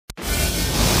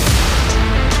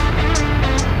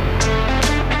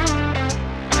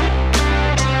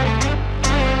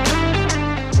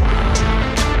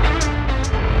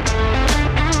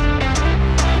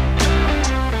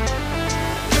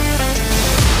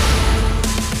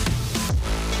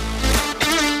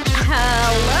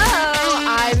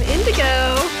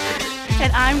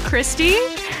Christy.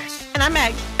 And I'm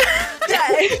Meg.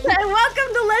 And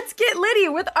welcome to Let's Get Litty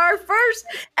with our first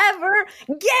ever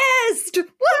guest.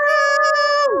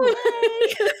 Woo!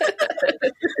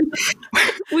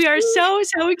 We are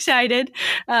so excited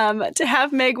to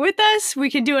have Meg with us.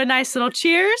 We can do a nice little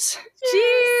cheers.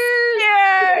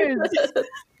 Cheers!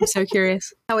 I'm so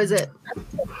curious. How is it?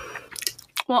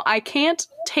 Well, I can't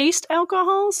taste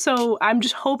alcohol, so I'm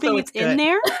just hoping it's in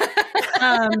there.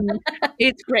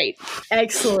 It's great.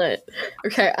 Excellent.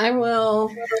 Okay,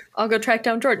 I'll go track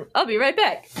down Jordan. I'll be right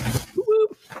back.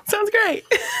 Whoop. Sounds great.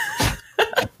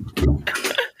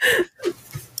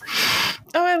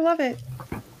 Oh, I love it.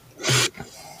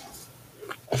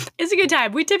 It's a good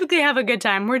time. We typically have a good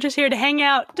time. We're just here to hang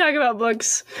out, talk about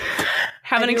books,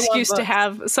 have an excuse to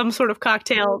have some sort of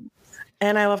cocktail.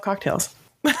 And I love cocktails.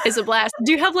 It's a blast.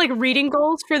 Do you have like reading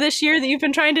goals for this year that you've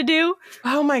been trying to do?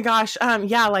 Oh my gosh.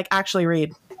 Yeah, like actually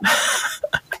read.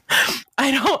 I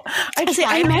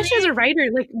imagine as a writer,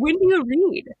 like when do you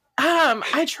read?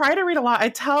 I try to read a lot. I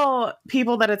tell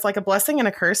people that it's like a blessing and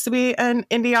a curse to be an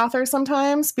indie author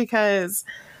sometimes because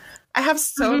I have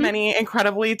so many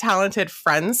incredibly talented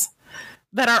friends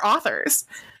that are authors.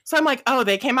 So I'm like, oh,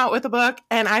 they came out with a book,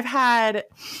 and I've had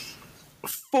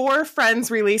 4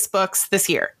 friends release books this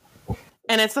year.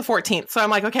 And it's the 14th. So I'm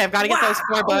like, okay, I've got to get those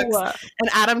 4 books and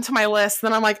add them to my list.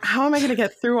 Then I'm like, how am I going to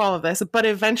get through all of this? But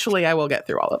eventually I will get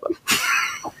through all of them.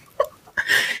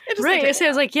 Right. So I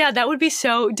was like, yeah, that would be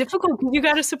so difficult because you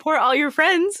got to support all your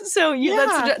friends. So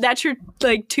that's your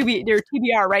like your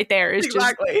TBR right there is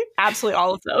exactly. Just absolutely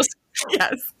all of those.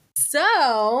 Yes.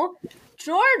 So,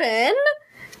 Jordan,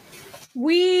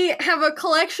 we have a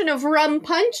collection of rum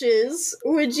punches.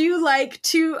 Would you like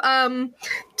to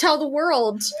tell the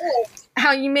world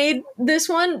how you made this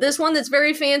one? This one that's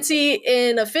very fancy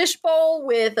in a fishbowl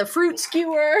with a fruit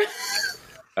skewer.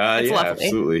 Yeah, lovely.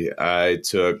 Absolutely. I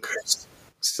took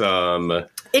some...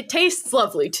 It tastes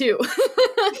lovely, too.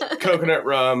 coconut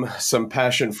rum, some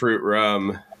passion fruit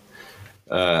rum,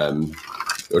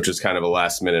 which is kind of a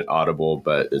last-minute audible,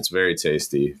 but it's very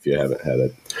tasty if you haven't had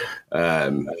it.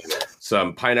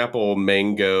 Some pineapple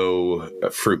mango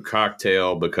fruit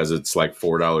cocktail because it's like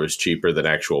 $4 cheaper than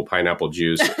actual pineapple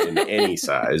juice in any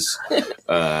size.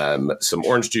 Some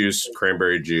orange juice,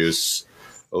 cranberry juice,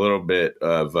 a little bit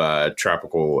of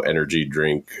tropical energy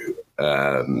drink,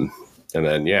 and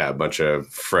then, a bunch of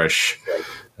fresh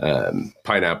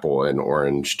pineapple and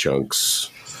orange chunks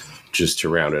just to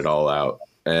round it all out.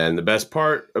 And the best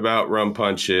part about rum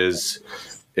punch is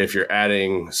if you're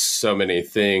adding so many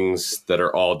things that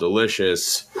are all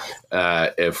delicious,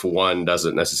 if one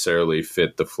doesn't necessarily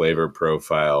fit the flavor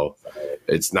profile,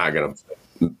 it's not going to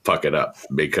fuck it up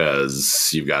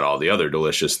because you've got all the other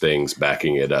delicious things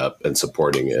backing it up and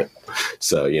supporting it.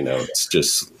 So, it's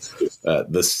just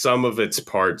the sum of its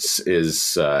parts is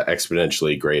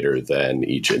exponentially greater than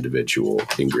each individual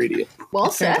ingredient.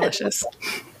 Well said. Delicious.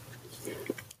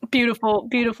 Beautiful,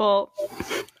 beautiful.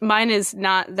 Mine is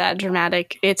not that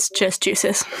dramatic. It's just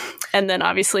juices. And then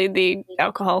obviously the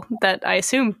alcohol that I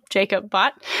assume Jacob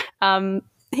bought.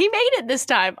 He made it this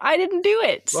time. I didn't do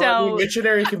it. Well,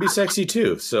 missionary can be sexy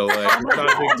too. So it's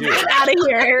not a big deal. Get out of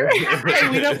here. Hey,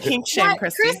 we don't kink shame,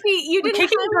 Christy. Christy, you didn't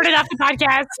kicking Jordan off the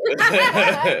podcast.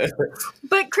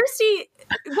 But Christy,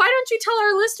 why don't you tell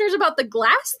our listeners about the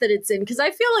glass that it's in? Because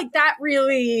I feel like that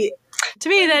really... To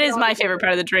me, that is my favorite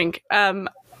part of the drink.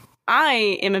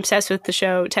 I am obsessed with the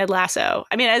show Ted Lasso.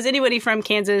 I mean, as anybody from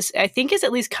Kansas, I think is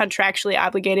at least contractually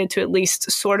obligated to at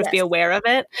least sort of be aware of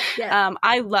it. Yes.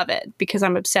 I love it because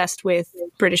I'm obsessed with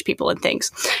British people and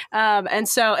things. And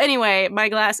so anyway, my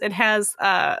glass, it has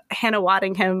Hannah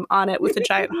Waddingham on it with a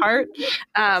giant heart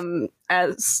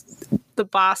as the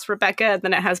boss, Rebecca, and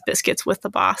then it has biscuits with the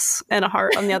boss and a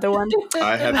heart on the other one.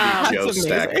 I have the Joe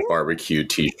Stack barbecue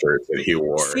t-shirt that he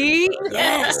wore. See?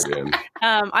 Yes.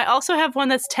 I also have one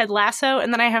that's Ted Lasso,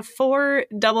 and then I have 4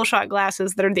 double shot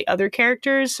glasses that are the other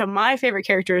characters. So my favorite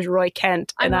character is Roy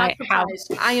Kent, and I have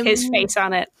his face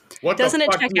on it. What Doesn't the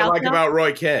it fuck check do you out like though? about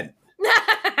Roy Kent?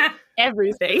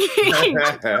 Everything.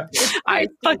 I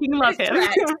fucking love him.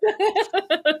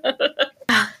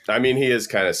 I mean, he is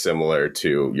kind of similar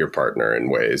to your partner in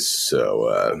ways.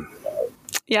 So,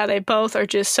 yeah, they both are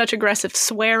just such aggressive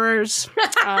swearers.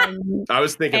 I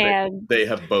was thinking that they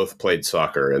have both played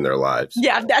soccer in their lives.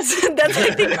 Yeah, that's I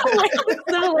think the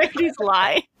similarities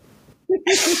lie.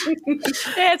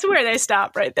 It's where they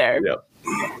stop right there. Yep.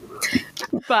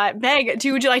 But Meg,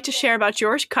 would you like to share about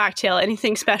your cocktail?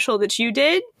 Anything special that you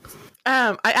did?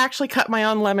 I actually cut my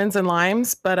own lemons and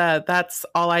limes, but that's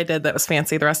all I did that was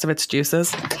fancy. The rest of it's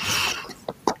juices.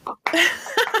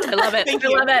 I love it. Thank I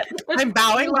you. love it. I'm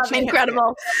bowing.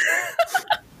 Incredible.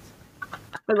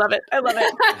 I love it. I love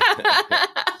it.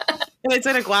 And it's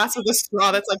in a glass with a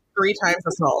straw that's like 3 times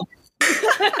as small.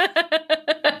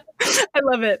 I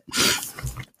love it.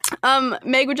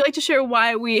 Meg, would you like to share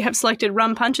why we have selected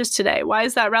rum punches today? Why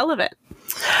is that relevant?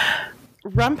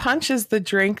 Rum punch is the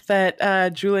drink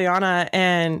that Juliana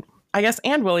and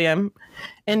William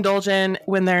indulge in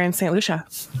when they're in St. Lucia.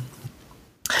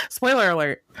 Spoiler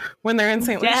alert, when they're in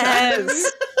St. Lucia.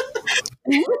 Yes.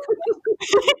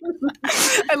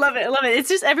 I love it. I love it. It's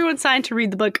just everyone's signed to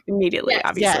read the book immediately, Yes.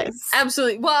 obviously. Yes.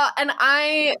 Absolutely. Well, and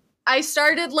I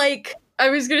started like, I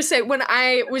was going to say, when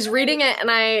I was reading it and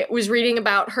I was reading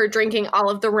about her drinking all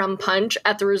of the rum punch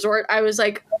at the resort, I was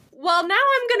like, well, now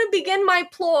I'm going to begin my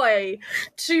ploy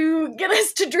to get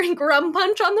us to drink rum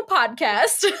punch on the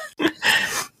podcast.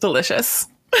 Delicious.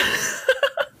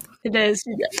 It is.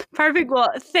 Perfect.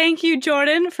 Well, thank you,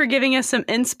 Jordan, for giving us some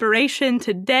inspiration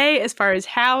today as far as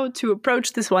how to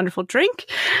approach this wonderful drink.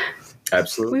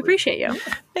 Absolutely. We appreciate you.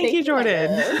 Thank you,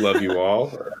 Jordan. Love you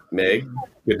all. Meg,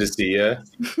 good to see you.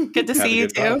 Good to see you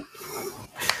too.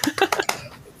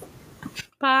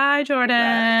 Bye,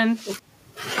 Jordan.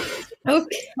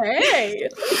 Okay.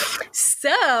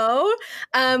 So,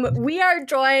 we are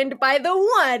joined by the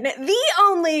one, the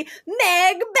only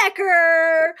Meg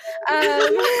Becker.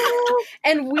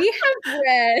 And we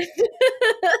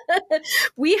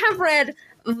have read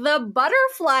The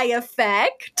Butterfly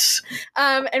Effect.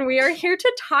 And we are here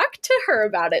to talk to her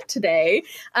about it today.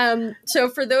 So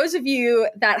for those of you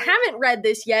that haven't read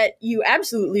this yet, you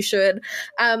absolutely should.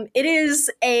 It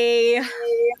is a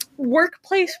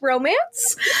workplace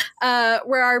romance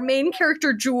where our main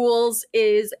character, Jules,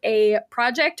 is a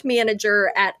project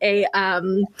manager at a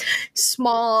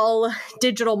small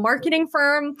digital marketing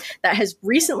firm that has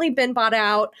recently been bought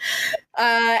out.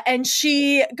 And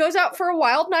she goes out for a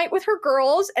wild night with her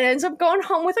girls and ends up going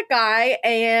home with a guy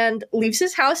and leaves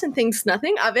his house and thinks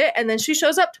nothing of it. And then she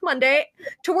shows up to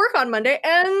work on Monday,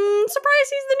 and surprise,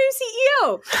 he's the new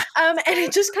CEO. And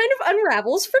it just kind of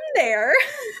unravels from there.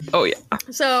 Oh, yeah.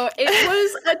 So it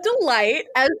was a delight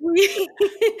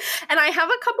and I have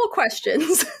a couple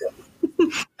questions.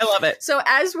 I love it. So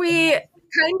as we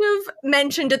kind of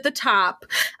mentioned at the top,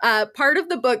 part of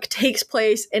the book takes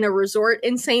place in a resort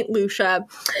in St. Lucia.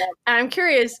 And I'm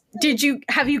curious,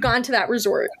 have you gone to that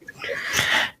resort?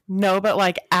 No, but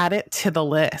like add it to the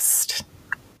list.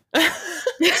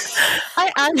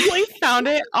 I actually found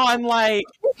it on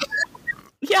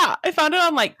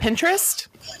Pinterest,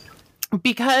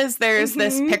 because there's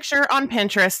this picture on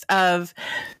Pinterest of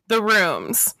the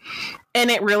rooms.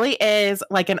 And it really is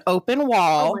like an open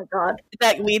wall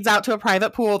that leads out to a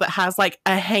private pool that has like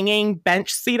a hanging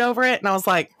bench seat over it. And I was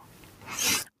like,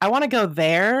 I want to go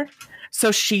there.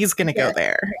 So she's going to go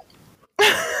there.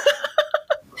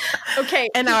 Okay.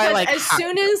 And now as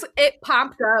soon as it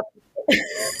popped up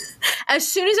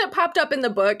in the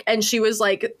book and she was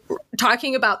like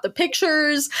talking about the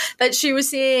pictures that she was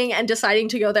seeing and deciding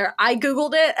to go there, I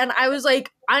Googled it and I was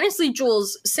like, honestly,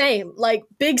 Jules, same, like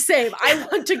big same. I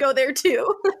want to go there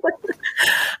too.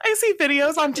 I see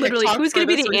videos on TikTok. Literally, who's going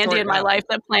to be the Andy in my life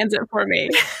that plans it for me?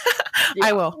 Yeah.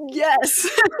 I will. Yes.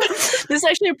 This is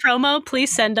actually a promo.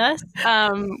 Please send us.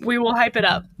 We will hype it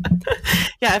up.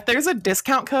 Yeah, if there's a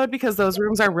discount code, because those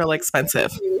rooms are real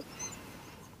expensive.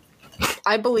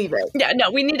 I believe it. Yeah, no,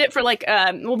 we need it for like,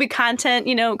 we'll be content,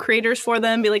 creators for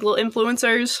them, be like little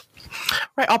influencers.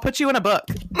 Right, I'll put you in a book.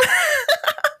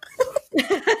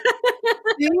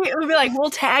 We'll be like, we'll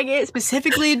tag it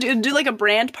specifically, do like a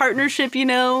brand partnership,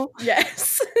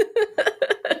 Yes.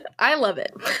 I love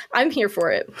it. I'm here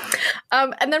for it.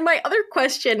 And then my other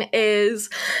question is,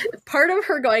 part of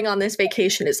her going on this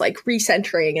vacation is like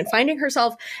recentering and finding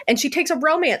herself. And she takes a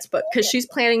romance book because she's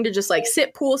planning to just like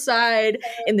sit poolside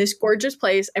in this gorgeous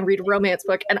place and read a romance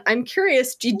book. And I'm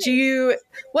curious,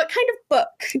 what kind of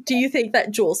book do you think that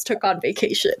Jules took on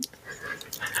vacation?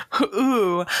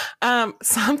 Ooh,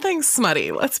 something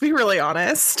smutty. Let's be really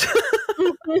honest.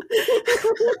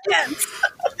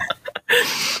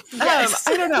 Yes.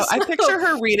 I don't know. I picture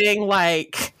her reading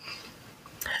like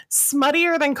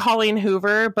smuttier than Colleen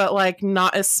Hoover, but like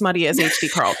not as smutty as H.D.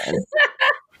 Carlton.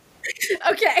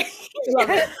 Okay.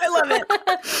 I love it.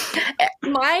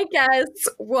 My guess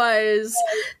was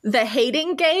The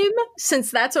Hating Game,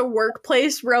 since that's a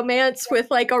workplace romance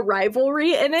with like a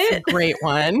rivalry in it. Great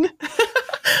one.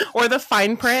 Or The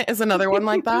Fine Print is another one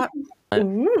like that.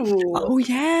 Ooh. Oh,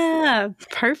 yeah.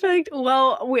 Perfect.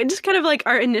 Well, we just kind of like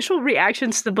our initial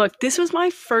reactions to the book. This was my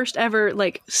first ever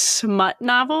like smut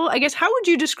novel. I guess, how would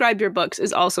you describe your books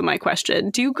is also my question.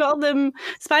 Do you call them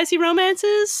spicy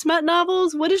romances, smut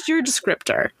novels? What is your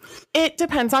descriptor? It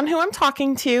depends on who I'm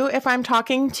talking to. If I'm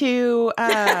talking to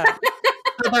a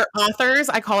for their authors,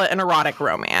 I call it an erotic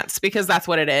romance because that's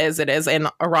what it is. It is an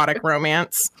erotic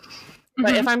romance.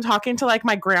 But if I'm talking to like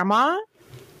my grandma,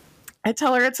 I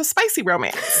tell her it's a spicy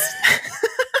romance.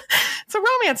 It's a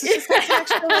romance. It's just got some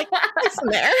extra like spice in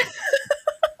there.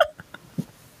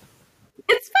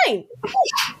 It's fine.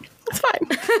 It's fine.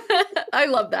 I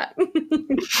love that.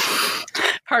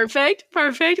 Perfect.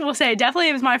 We'll say definitely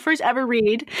it was my first ever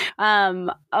read of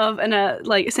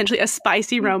like essentially a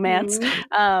spicy romance.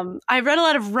 I've read a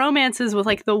lot of romances with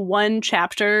like the one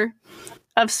chapter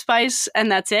of spice and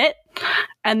that's it.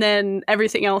 And then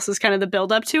everything else is kind of the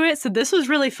build up to it. So this was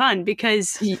really fun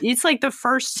because it's like the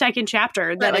second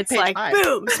chapter that Right, it's like,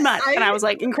 boom, smut. And I was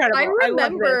like, incredible. I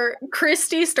remember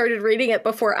Christy started reading it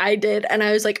before I did. And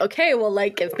I was like, okay, well,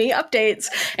 like, give me updates.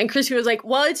 And Christy was like,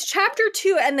 well, it's chapter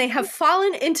 2 and they have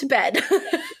fallen into bed.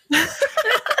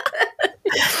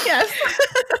 Yes.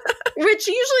 Which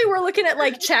usually we're looking at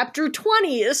like chapter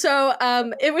 20. So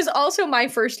it was also my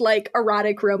first like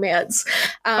erotic romance.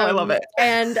 I love it.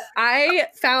 And I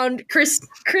found Christy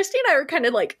and I were kind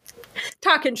of like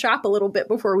talking shop a little bit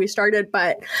before we started,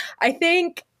 but I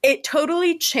think it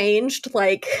totally changed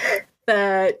like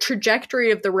the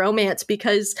trajectory of the romance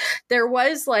because there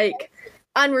was like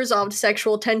unresolved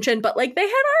sexual tension, but like they had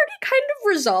already kind of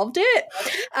resolved it.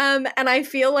 And I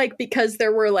feel like because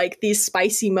there were like these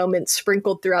spicy moments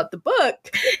sprinkled throughout the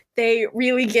book, they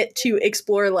really get to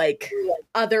explore like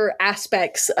other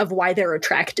aspects of why they're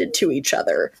attracted to each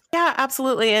other. Yeah,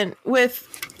 absolutely. And with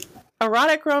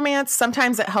erotic romance,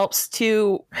 sometimes it helps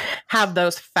to have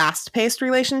those fast-paced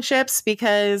relationships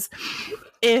because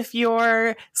if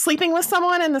you're sleeping with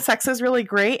someone and the sex is really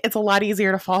great, it's a lot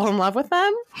easier to fall in love with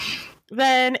them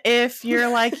than if you're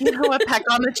like, a peck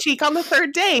on the cheek on the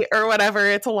third date or whatever.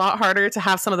 It's a lot harder to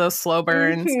have some of those slow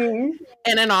burns in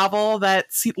a novel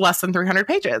that's less than 300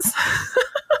 pages.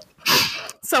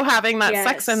 So having that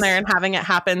sex in there and having it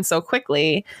happen so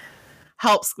quickly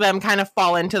helps them kind of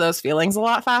fall into those feelings a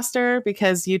lot faster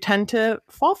because you tend to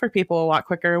fall for people a lot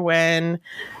quicker when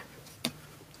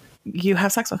you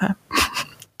have sex with them,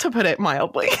 to put it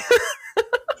mildly.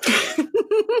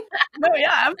 No,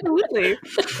 yeah, absolutely.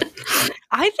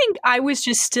 I think I was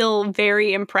just still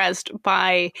very impressed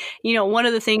by, one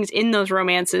of the things in those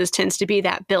romances tends to be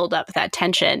that build up, that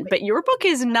tension. But your book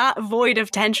is not void of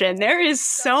tension. There is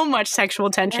so much sexual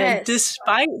tension,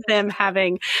 despite them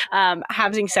having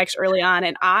sex early on.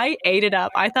 And I ate it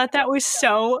up. I thought that was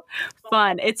so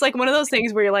fun. It's like one of those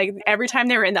things where you're like, every time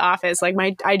they were in the office, like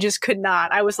I just could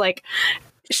not. I was like,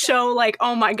 show like,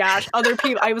 oh my gosh, other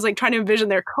people. I was like trying to envision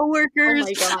their coworkers.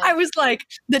 I was like,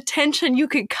 the tension, you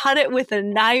could cut it with a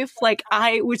knife. Like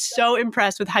I was so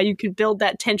impressed with how you could build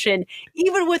that tension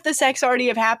even with the sex already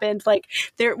have happened. Like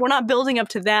we're not building up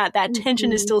to that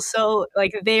tension is still so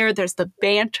like there's the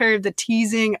banter, the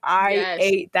teasing. I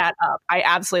ate that up. I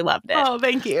absolutely loved it. Oh,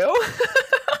 thank you.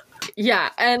 Yeah,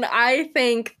 and I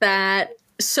think that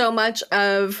so much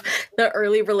of the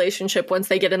early relationship once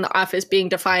they get in the office being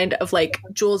defined of like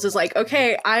Jules is like,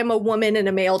 okay, I'm a woman in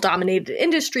a male dominated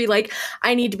industry, like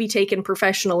I need to be taken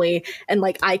professionally and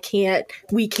like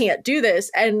we can't do this.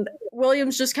 And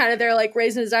William's just kind of there like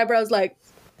raising his eyebrows like,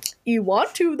 you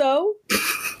want to though.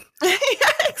 Yeah,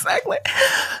 exactly.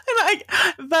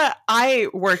 And I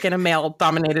work in a male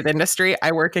dominated industry.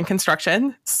 I work in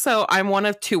construction. So I'm one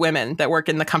of 2 women that work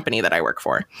in the company that I work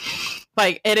for.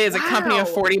 Like it is a company of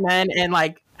 40 men and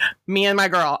like me and my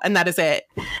girl, and that is it.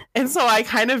 And so I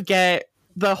kind of get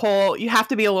the whole, you have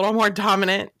to be a little more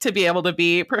dominant to be able to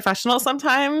be professional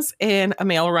sometimes in a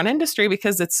male run industry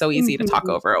because it's so easy to talk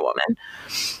over a woman.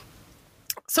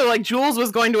 So like Jules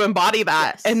was going to embody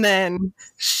that and then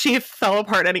she fell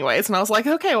apart anyways. And I was like,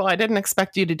 okay, well, I didn't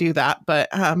expect you to do that, but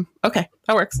okay,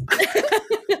 that works.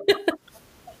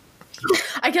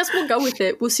 I guess we'll go with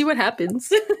it. We'll see what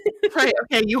happens. Right.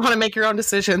 Okay. You want to make your own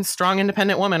decisions, strong,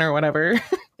 independent woman or whatever.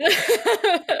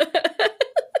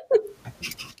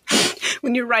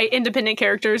 When you write independent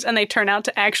characters and they turn out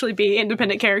to actually be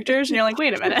independent characters and you're like,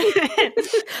 wait a minute.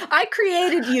 I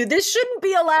created you. This shouldn't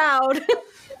be allowed.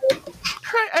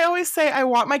 Right. I always say I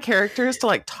want my characters to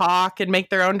like talk and make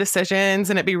their own decisions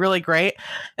and it'd be really great.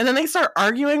 And then they start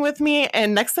arguing with me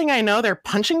and next thing I know, they're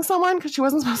punching someone because she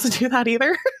wasn't supposed to do that either.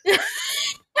 I'm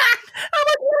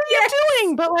like, what are you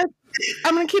doing? But like,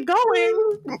 I'm going to keep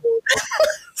going.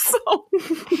 So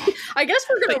I guess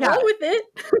we're going to roll with it.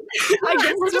 I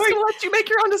guess we're just going to let you make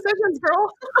your own decisions,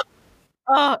 girl.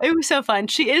 Oh, it was so fun.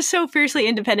 She is so fiercely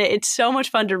independent. It's so much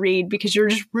fun to read because you're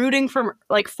just rooting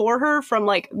for her from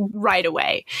like right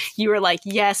away. You were like,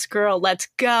 yes, girl, let's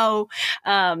go.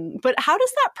 But how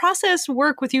does that process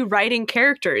work with you writing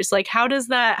characters? Like, how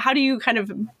do you kind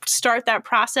of start that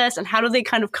process, and how do they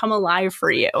kind of come alive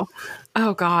for you?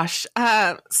 Oh gosh.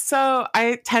 So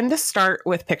I tend to start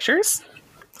with pictures.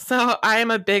 So I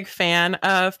am a big fan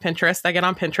of Pinterest. I get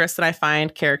on Pinterest and I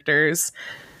find characters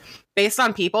based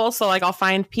on people. So like I'll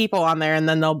find people on there and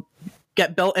then they'll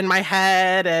get built in my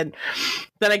head, and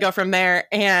then I go from there,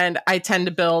 and I tend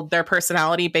to build their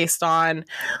personality based on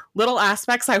little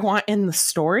aspects I want in the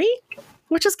story,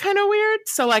 which is kind of weird.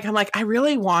 So like I'm like, I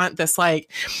really want this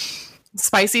like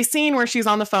spicy scene where she's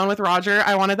on the phone with Roger.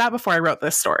 I wanted that before I wrote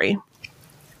this story.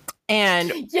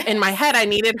 And in my head, I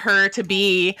needed her to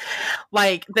be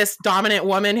like this dominant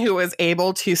woman who was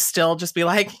able to still just be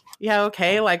like, yeah,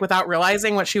 okay. Like without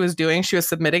realizing what she was doing, she was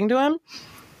submitting to him.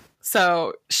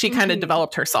 So she kind of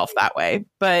developed herself that way.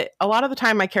 But a lot of the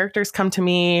time my characters come to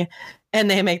me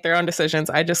and they make their own decisions.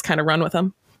 I just kind of run with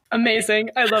them.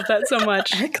 Amazing. I love that so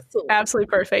much. Excellent. Absolutely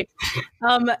perfect.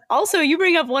 Also, you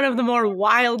bring up one of the more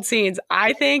wild scenes.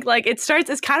 I think like it's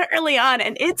kind of early on,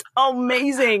 and it's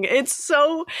amazing. It's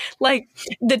so like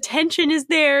the tension is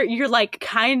there. You're like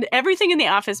everything in the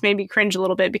office made me cringe a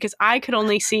little bit because I could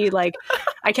only see like,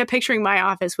 I kept picturing my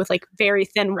office with like very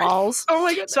thin walls. Oh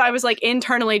my God. So I was like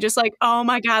internally just like, oh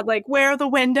my God, like where are the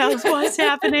windows? What's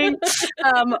happening?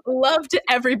 Loved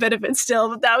every bit of it still,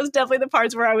 but that was definitely the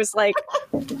parts where I was like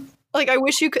I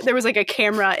wish there was like a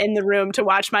camera in the room to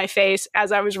watch my face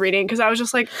as I was reading, because I was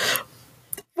just like,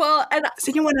 well, and is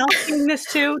anyone else seeing this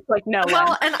too? Like, no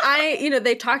well, one. and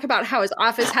they talk about how his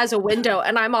office has a window,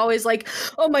 and I'm always like,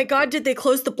 oh my God, did they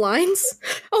close the blinds?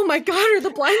 Oh my God, are the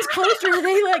blinds closed, or are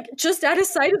they like just out of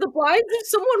sight of the blinds if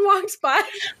someone walks by?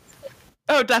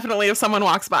 Oh, definitely if someone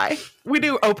walks by. We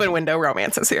do open window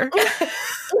romances here.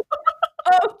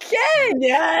 Okay.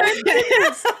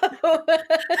 Yes.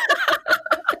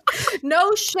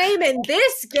 No shame in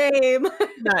this game.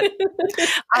 None.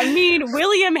 I mean,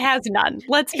 William has none.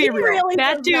 Let's be He real. really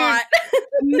That does dude, not.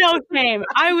 no shame.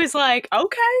 I was like,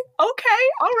 okay, all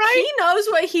right. He knows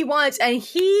what he wants, and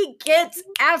he gets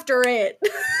after it.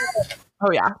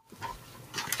 Oh yeah.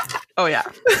 Oh yeah.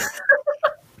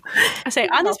 I say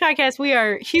on this podcast, we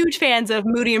are huge fans of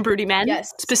moody and broody men,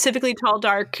 Yes. specifically tall,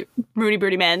 dark, moody,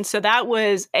 broody men. So that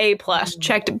was A+.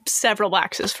 Checked several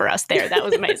boxes for us there. That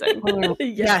was amazing.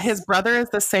 Yeah, his brother is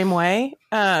the same way,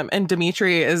 and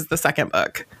Dimitri is the second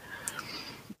book.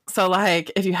 So,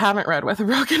 like, if you haven't read With a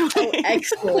Broken Wing,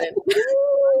 Excellent.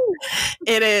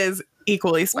 it is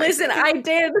equally spicy. Listen, I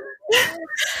did.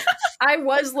 I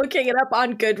was looking it up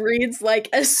on Goodreads. Like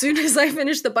as soon as I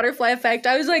finished the Butterfly Effect,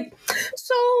 I was like,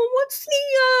 "So what's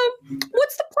the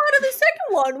plot of the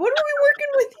second one? What are we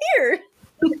working with here?"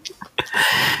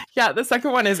 Yeah, the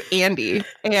second one is Andy,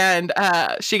 and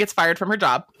she gets fired from her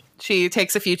job. She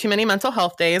takes a few too many mental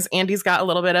health days. Andy's got a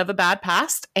little bit of a bad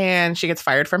past, and she gets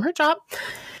fired from her job.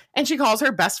 And she calls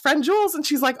her best friend Jules, and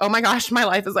she's like, oh my gosh, my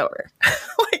life is over.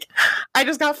 Like, I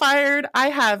just got fired. I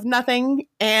have nothing,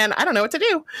 and I don't know what to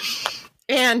do.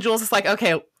 And Jules is like,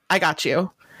 okay, I got you.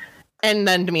 And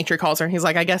then Dimitri calls her, and he's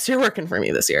like, I guess you're working for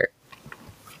me this year.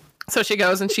 So she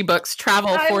goes and she books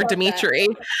travel for Dimitri.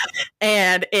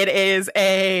 And it is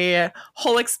a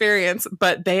whole experience,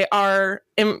 but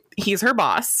he's her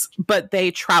boss, but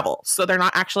they travel. So they're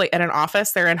not actually in an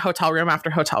office. They're in hotel room after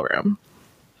hotel room.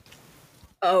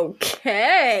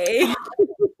 Okay.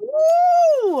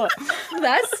 Ooh.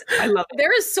 I love it.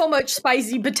 There is so much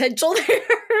spicy potential there.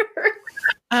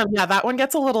 Yeah, that one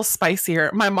gets a little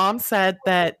spicier. My mom said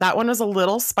that one was a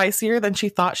little spicier than she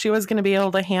thought she was going to be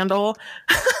able to handle,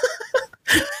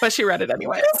 but she read it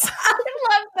anyways. I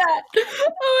love that.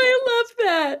 Oh, I love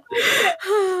that.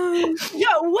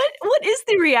 Yeah, what is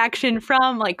the reaction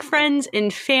from like friends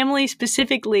and family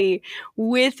specifically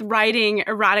with writing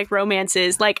erotic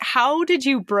romances? Like, how did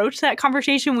you broach that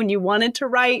conversation when you wanted to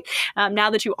write? Now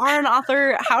that you are an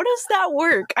author, how does that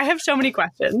work? I have so many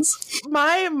questions.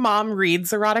 My mom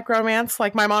reads erotic romance.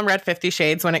 Like, my mom read 50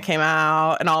 Shades when it came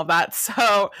out and all of that.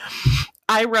 So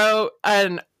I wrote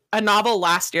a novel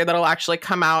last year that'll actually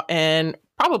come out in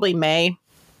probably May.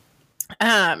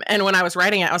 And when I was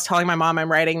writing it, I was telling my mom I'm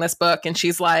writing this book, and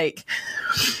she's like,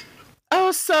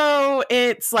 oh, so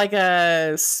it's like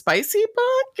a spicy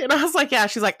book? And I was like, yeah.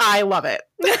 She's like, I love it.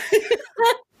 So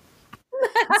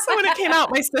when it came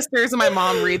out, my sisters and my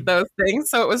mom read those things.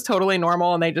 So it was totally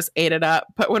normal, and they just ate it up.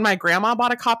 But when my grandma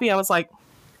bought a copy, I was like,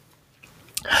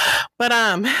 but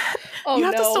you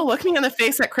have to still look me in the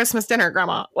face at Christmas dinner,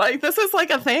 Grandma. Like, this is like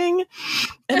a thing.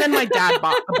 And then my dad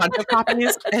bought a bunch of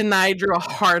copies, and I drew a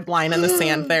hard line in the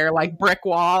sand there, like brick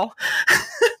wall.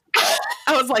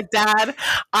 I was like, Dad,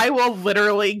 I will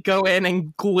literally go in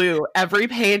and glue every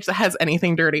page that has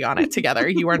anything dirty on it together.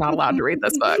 You are not allowed to read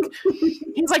this book.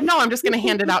 He's like, no, I'm just going to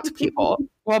hand it out to people.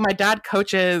 Well, my dad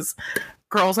coaches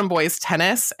girls and boys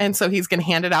tennis, and so he's going to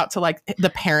hand it out to like the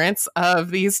parents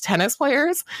of these tennis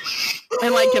players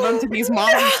and like give them to these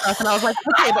moms and stuff. And I was like,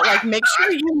 okay, but like make sure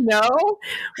you know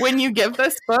when you give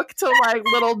this book to like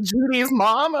little Judy's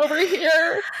mom over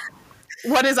here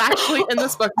what is actually in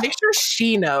this book. Make sure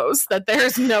she knows that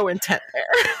there's no intent there.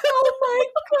 Oh my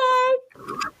god.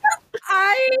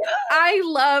 I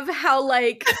love how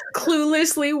like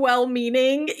cluelessly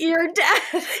well-meaning your dad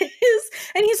is.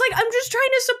 And he's like, I'm just trying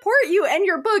to support you and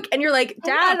your book. And you're like,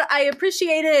 Dad, I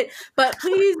appreciate it, but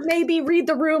please maybe read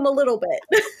the room a little bit.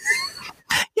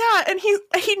 Yeah, and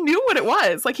he knew what it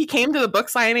was. Like he came to the book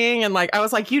signing and like I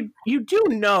was like, you do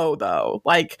know though,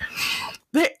 like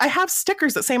I have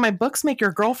stickers that say my books make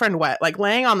your girlfriend wet, like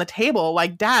laying on the table.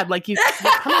 Like, Dad, like you're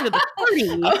coming to the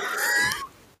party.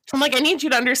 I'm like, I need you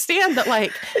to understand that,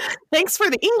 like, thanks for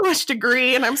the English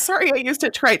degree, and I'm sorry I used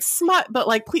it to write smut, but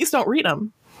like, please don't read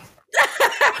them.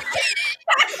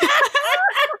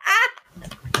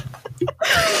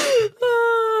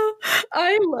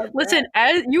 I love that. Listen,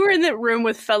 as you were in that room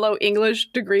with fellow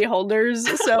English degree holders,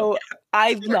 so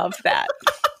I love that.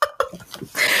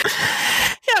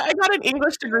 Yeah, I got an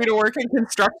English degree to work in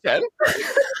construction.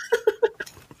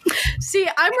 See,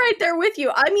 I'm right there with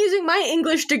you. I'm using my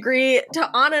English degree to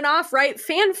on and off write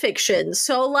fan fiction.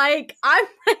 So, like, I'm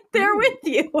right there with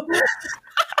you.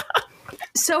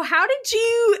 So, how did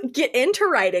you get into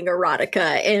writing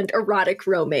erotica and erotic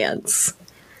romance?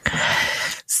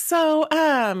 So,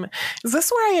 is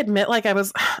this where I admit, like,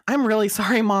 I'm really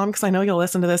sorry, Mom, because I know you'll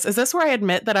listen to this. Is this where I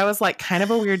admit that I was, like, kind of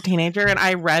a weird teenager and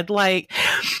I read, like,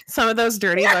 some of those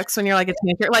dirty books when you're, like, a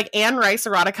teenager? Like, Anne Rice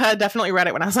erotica, definitely read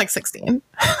it when I was, like, 16.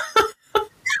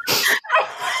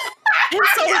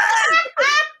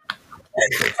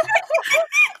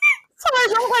 So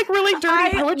I wrote, like, really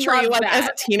dirty poetry, like, as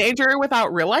a teenager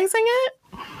without realizing it.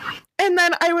 And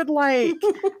then I would, like,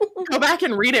 go back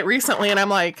and read it recently, and I'm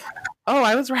like, oh,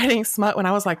 I was writing smut when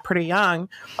I was, like, pretty young.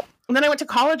 And then I went to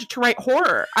college to write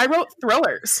horror. I wrote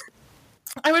thrillers.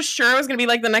 I was sure I was going to be,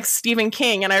 like, the next Stephen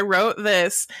King, and I wrote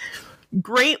this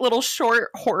great little short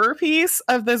horror piece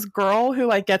of this girl who,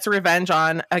 like, gets revenge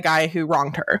on a guy who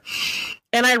wronged her.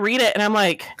 And I read it, and I'm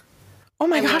like, oh,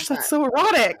 my gosh, that's so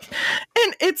erotic.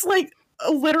 And it's, like,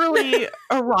 literally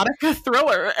erotica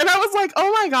thriller. And I was like,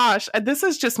 oh my gosh, this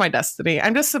is just my destiny.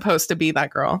 I'm just supposed to be that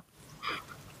girl.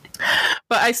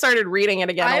 But I started reading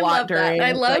it again a lot during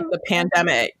like the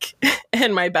pandemic.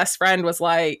 And my best friend was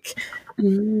like,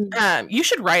 you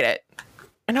should write it.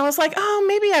 And I was like, oh,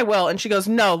 maybe I will. And she goes,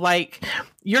 no, like,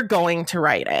 you're going to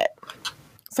write it.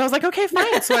 So I was like, okay,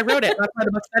 fine. So I wrote it. That's why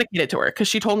the book's dedicated to her, because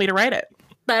she told me to write it.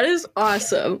 That is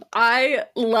awesome. I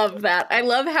love that. I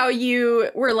love how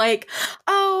you were like,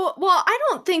 oh, well, I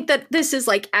don't think that this is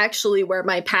like actually where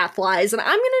my path lies. And I'm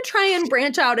going to try and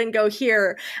branch out and go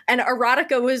here. And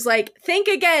erotica was like, think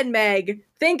again, Meg.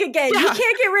 Think again. Yeah. You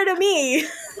can't get rid of me.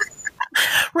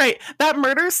 Right. That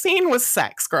murder scene was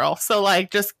sex, girl. So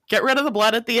like, just get rid of the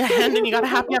blood at the end and you got a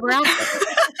happy ever after.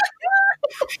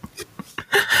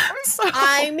 So,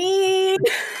 I mean...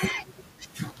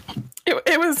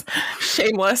 It was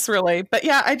shameless, really. But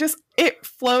yeah, it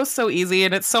flows so easy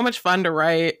and it's so much fun to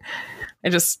write. I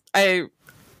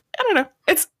don't know.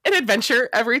 It's an adventure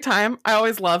every time. I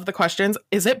always love the questions.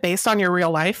 Is it based on your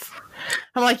real life?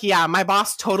 I'm like, yeah, my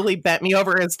boss totally bent me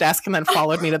over his desk and then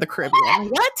followed me to the Caribbean.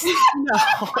 What?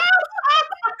 No.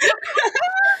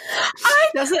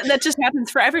 That just happens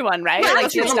for everyone, right? Yeah,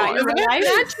 like, it's not your real life.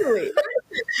 Naturally.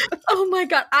 Oh my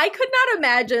god, I could not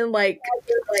imagine, like,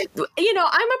 you know,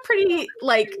 I'm a pretty,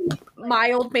 like,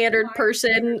 mild-mannered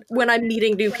person when I'm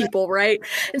meeting new people, right?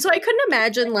 And so I couldn't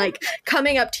imagine, like,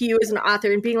 coming up to you as an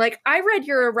author and being like, I read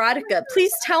your erotica.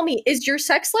 Please tell me, is your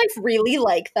sex life really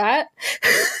like that?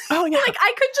 Oh, yeah. Like,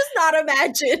 I could just not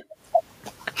imagine.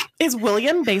 Is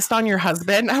William based on your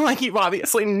husband? I'm like, you've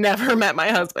obviously never met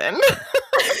my husband.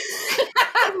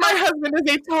 My husband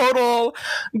is a total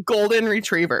golden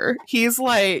retriever. He's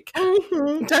like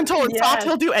gentle and soft.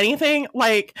 He'll do anything.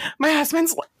 Like, my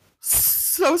husband's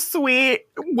so sweet.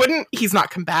 He's not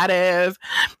combative.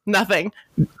 Nothing.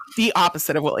 The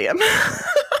opposite of William.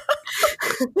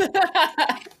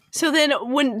 So then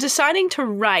when deciding to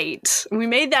write, we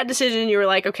made that decision. You were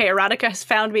like, okay, erotica has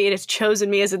found me. It has chosen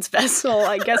me as its vessel.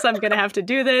 I guess I'm going to have to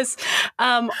do this.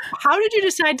 How did you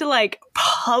decide to like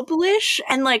publish?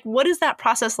 And like, what is that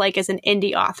process like as an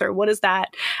indie author? What is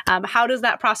that? How does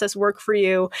that process work for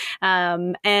you?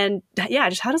 And yeah,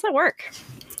 just how does that work?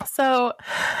 So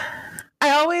I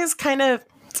always kind of,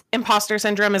 imposter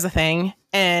syndrome is a thing.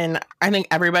 And I think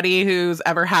everybody who's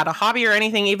ever had a hobby or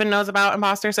anything even knows about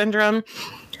imposter syndrome.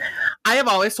 I have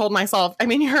always told myself, I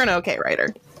mean, you're an okay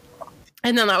writer.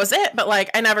 And then that was it. But like,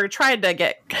 I never tried to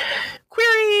get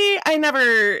query. I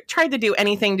never tried to do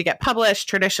anything to get published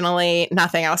traditionally.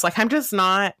 Nothing. I was like, I'm just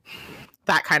not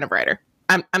that kind of writer.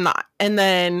 I'm not. And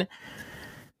then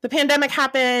the pandemic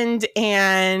happened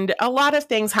and a lot of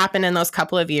things happened in those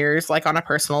couple of years, like on a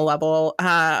personal level,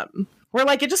 where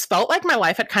like it just felt like my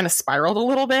life had kind of spiraled a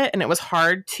little bit and it was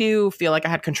hard to feel like I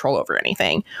had control over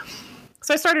anything.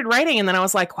 So I started writing and then I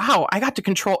was like, wow, I got to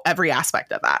control every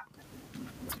aspect of that.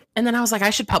 And then I was like, I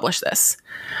should publish this.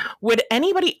 Would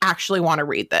anybody actually want to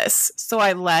read this? So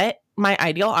I let my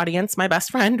ideal audience, my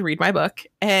best friend, read my book.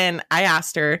 And I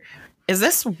asked her, is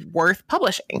this worth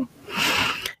publishing?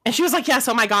 And she was like, yes,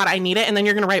 oh my God, I need it. And then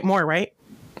you're going to write more, right?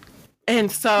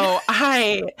 And so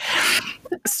I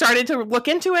started to look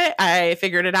into it. I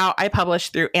figured it out. I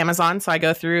published through Amazon. So I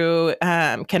go through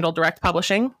Kindle Direct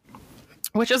Publishing,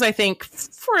 which is, I think,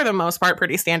 for the most part,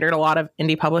 pretty standard. A lot of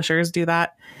indie publishers do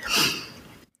that.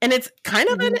 And it's kind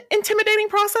of an intimidating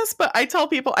process, but I tell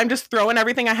people I'm just throwing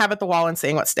everything I have at the wall and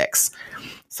seeing what sticks.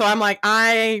 So I'm like,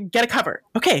 I get a cover.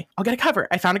 Okay, I'll get a cover.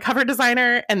 I found a cover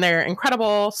designer and they're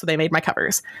incredible. So they made my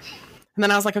covers. And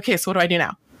then I was like, okay, so what do I do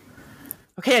now?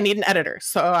 Okay, I need an editor.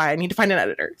 So I need to find an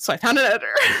editor. So I found an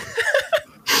editor.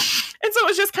 And so it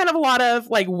was just kind of a lot of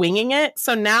like winging it.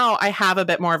 So now I have a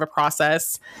bit more of a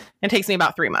process. It takes me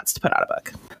about 3 months to put out a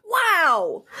book.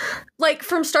 Wow. Like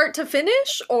from start to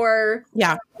finish or?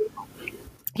 Yeah.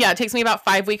 Yeah, it takes me about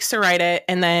 5 weeks to write it.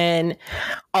 And then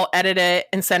I'll edit it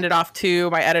and send it off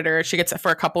to my editor. She gets it for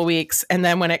a couple weeks. And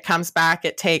then when it comes back,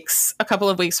 it takes a couple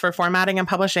of weeks for formatting and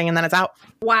publishing. And then it's out.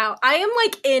 Wow. I am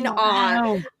like in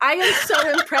awe. I am so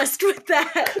impressed with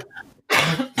that.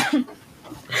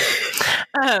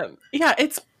 Yeah,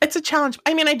 it's a challenge.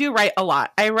 I mean, I do write a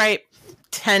lot. I write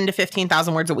 10 to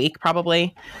 15,000 words a week,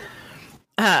 probably.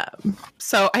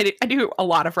 So I do a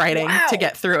lot of writing to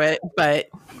get through it, but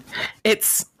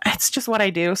it's just what I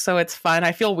do. So it's fun.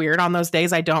 I feel weird on those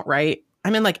days I don't write.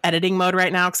 I'm in like editing mode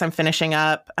right now because I'm finishing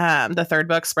up the third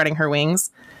book, Spreading Her Wings.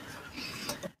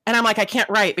 And I'm like, I can't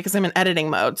write because I'm in editing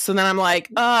mode. So then I'm like,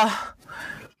 I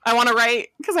want to write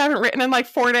because I haven't written in like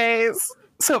 4 days.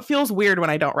 So it feels weird when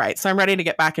I don't write. So I'm ready to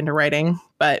get back into writing,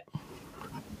 but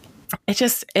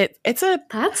it's an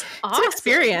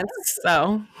experience.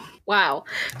 So wow.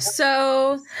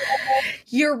 So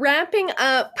you're wrapping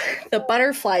up the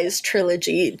Butterflies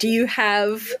trilogy. Do you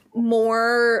have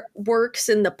more works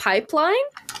in the pipeline?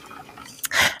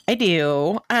 I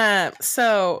do.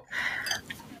 The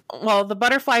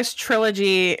Butterflies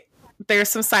trilogy, there's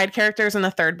some side characters in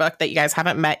the third book that you guys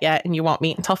haven't met yet, and you won't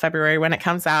meet until February when it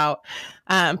comes out.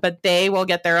 But they will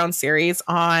get their own series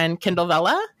on Kindle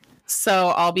Vella. So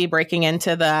I'll be breaking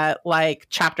into the like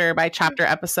chapter by chapter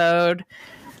episode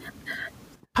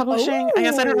publishing. I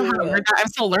guess I don't know how to word that. I'm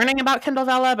still learning about Kindle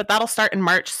Vella, but that'll start in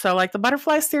March. So like the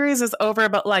Butterfly series is over,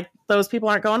 but like those people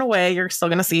aren't going away. You're still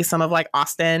going to see some of like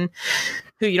Austin,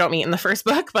 who you don't meet in the first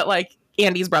book, but like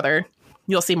Andy's brother,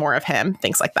 you'll see more of him,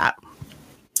 things like that.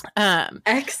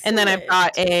 Excellent. And then I've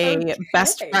got a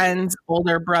best friend's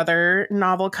older brother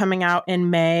novel coming out in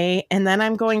May. And then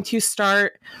I'm going to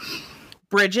start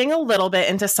bridging a little bit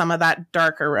into some of that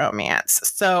darker romance.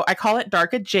 So I call it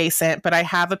dark adjacent, but I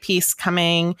have a piece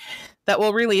coming that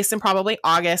will release in probably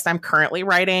August. I'm currently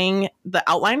writing the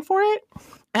outline for it.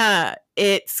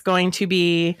 It's going to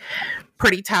be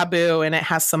pretty taboo and it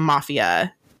has some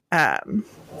mafia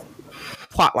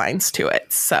plot lines to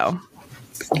it. So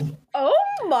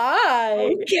oh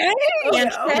my. Okay. And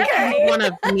he's one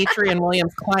of Dimitri and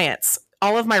William's clients.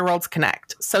 All of my worlds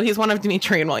connect. So he's one of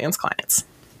Dimitri and William's clients.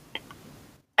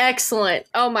 Excellent.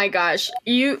 Oh my gosh.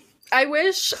 I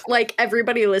wish like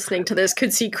everybody listening to this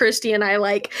could see Christy and I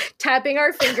like tapping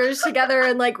our fingers together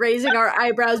and like raising our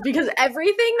eyebrows because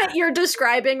everything that you're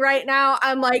describing right now,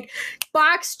 I'm like,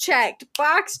 box checked,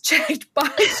 box checked,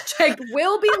 box checked.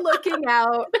 We'll be looking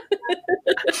out.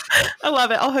 I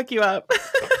love it. I'll hook you up.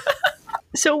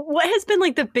 So what has been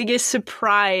like the biggest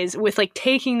surprise with like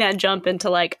taking that jump into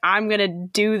like, I'm going to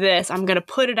do this, I'm going to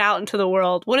put it out into the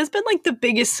world? What has been like the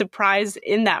biggest surprise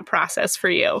in that process for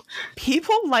you?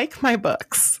 People like my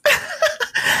books. And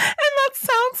that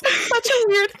sounds like such a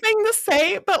weird thing to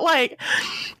okay, but like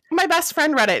my best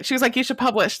friend read it. She was like, you should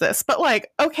publish this. But like,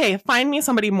 okay, find me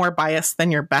somebody more biased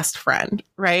than your best friend,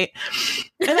 right?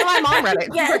 And then my mom read it.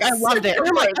 She's like, I loved it. And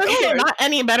I'm like, okay, not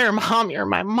any better, Mom. You're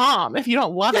my mom. If you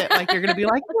don't love it, like you're gonna be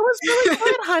like, it was really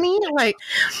good, honey. Like,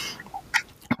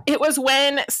 it was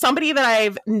when somebody that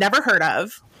I've never heard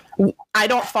of, I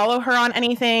don't follow her on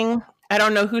anything. I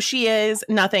don't know who she is,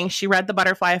 nothing. She read The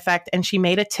Butterfly Effect and she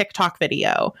made a TikTok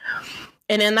video.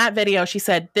 And in that video, she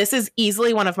said, this is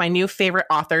easily one of my new favorite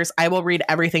authors. I will read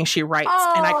everything she writes.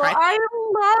 Oh, and I cried. I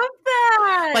love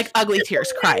that. Like ugly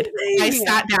tears, cried. I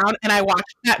sat down and I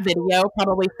watched that video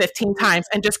probably 15 times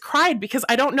and just cried because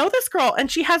I don't know this girl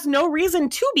and she has no reason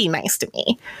to be nice to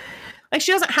me. Like,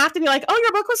 she doesn't have to be like, oh,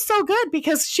 your book was so good,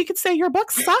 because she could say your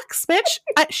book sucks, bitch.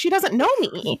 She doesn't know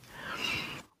me.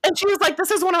 And she was like,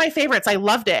 this is one of my favorites. I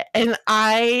loved it. And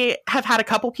I have had a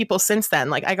couple people since then.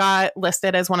 Like, I got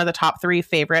listed as one of the top 3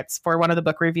 favorites for one of the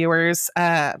book reviewers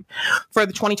for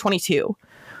the 2022.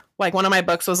 Like, one of my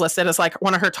books was listed as like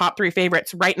one of her top 3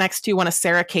 favorites, right next to one of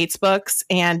Sarah Kate's books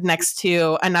and next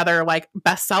to another like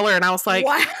bestseller. And I was like,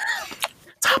 wow.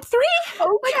 Top 3? Okay.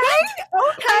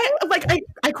 Like,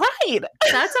 I cried.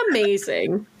 That's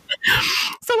amazing.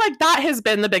 So like, that has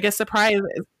been the biggest surprise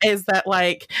is that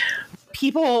like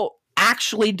people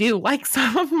actually do like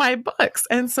some of my books.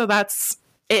 And so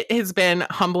it has been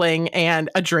humbling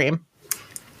and a dream.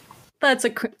 That's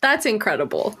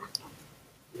incredible.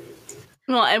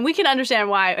 Well, and we can understand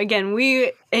why. Again,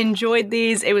 we enjoyed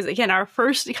these. It was, again, our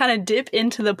first kind of dip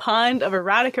into the pond of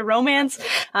erotica romance.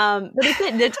 But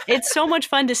it's so much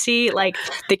fun to see. Like,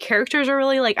 the characters are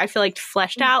really, like, I feel like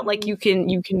fleshed out. Like, you can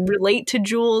relate to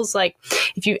Jules. Like,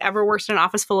 if you ever worked in an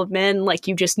office full of men, like,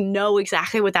 you just know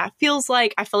exactly what that feels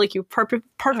like. I feel like you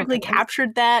perfectly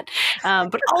captured that.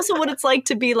 But also what it's like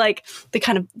to be like the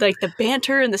kind of like the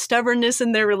banter and the stubbornness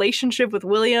in their relationship with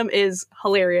William is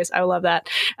hilarious. I love that.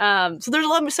 So there's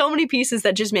so many pieces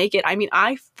that just make it. I mean,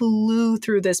 I flew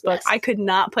through this book. Yes. I could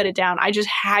not put it down. I just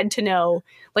had to know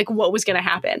like what was going to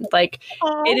happen. Like,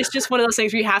 it is just one of those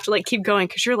things where you have to like keep going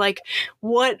because you're like,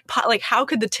 how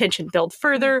could the tension build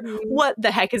further? Mm-hmm. What the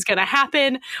heck is going to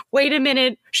happen? Wait a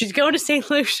minute. She's going to St.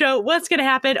 Lucia. What's going to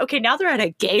happen? Okay, now they're at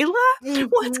a gala. Mm-hmm.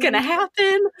 What's going to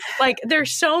happen? Like,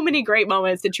 there's so many great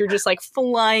moments that you're just like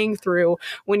flying through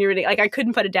when you're reading. Like, I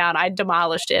couldn't put it down. I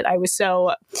demolished it. I was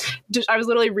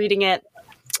literally reading it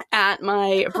at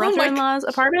my brother-in-law's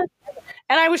apartment,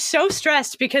 and I was so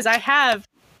stressed because I have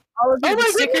all of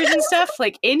the stickers and stuff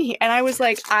like in here, and I was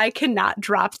like, I cannot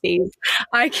drop these.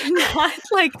 I cannot,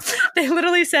 like, they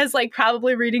literally says like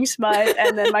probably reading smut,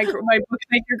 and then my book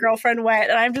Make Your Girlfriend Wet,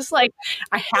 and I'm just like,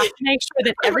 I have to make sure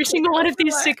that every single one of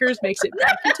these stickers makes it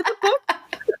back into the book.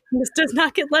 This does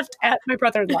not get left at my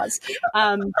brother-in-law's.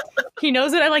 He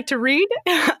knows that I like to read.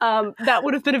 That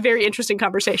would have been a very interesting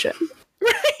conversation.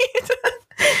 Right.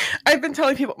 I've been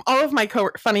telling people, all of my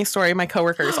funny story, my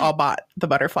coworkers all bought The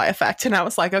Butterfly Effect. And I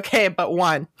was like, okay, but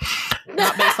one,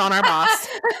 not based on our boss.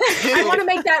 I want to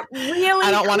make that really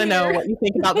I don't want to know what you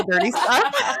think about the dirty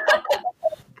stuff.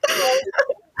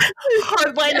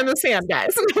 Hard line in the sand,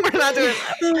 guys. We're not doing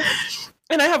that.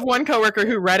 And I have one coworker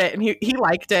who read it and he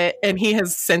liked it, and he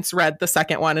has since read the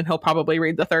second one, and he'll probably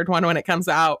read the third one when it comes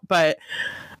out. But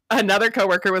another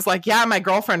coworker was like, yeah, my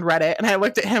girlfriend read it. And I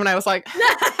looked at him and I was like, oh,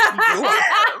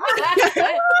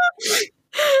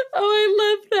 I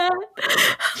love that.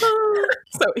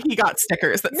 So he got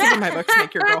stickers that said in my books,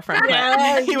 Make Your Girlfriend Wet.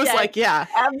 Yes, he was like, yeah.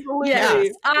 Absolutely.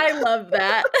 Yes. I love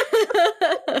that.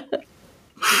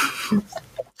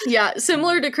 Yeah,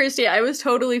 similar to Christy, I was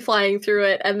totally flying through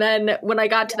it. And then when I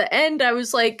got to the end, I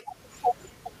was like,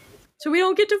 so we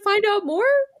don't get to find out more?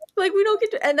 Like, we don't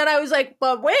get to... And then I was like,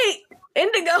 but wait,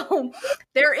 Indigo,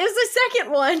 there is a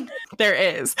second one. There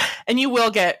is. And you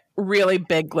will get really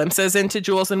big glimpses into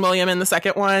Jules and William in the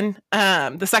second one.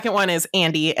 The second one is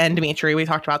Andy and Dimitri. We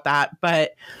talked about that.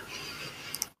 But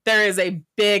there is a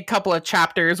big couple of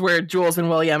chapters where Jules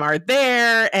and William are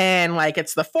there, and like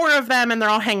it's the 4 of them and they're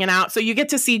all hanging out. So you get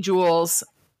to see Jules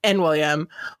and William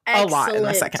a lot in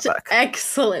the second book.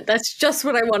 Excellent. That's just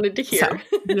what I wanted to hear. So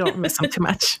you don't miss them too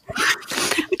much.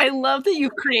 I love that you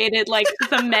created like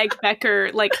the Meg Becker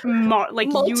like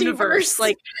universe,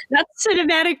 like not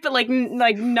cinematic but like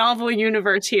novel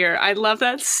universe here. I love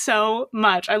that so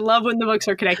much. I love when the books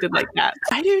are connected like that.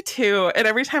 I do too, and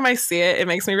every time I see it, it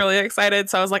makes me really excited.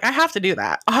 So I was like, I have to do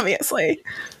that, obviously.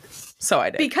 So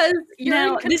I did, because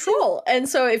you're in control, and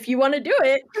so if you want to do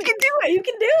it, you can do it. You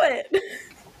can do it.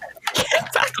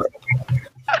 Exactly.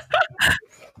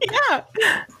 Yeah.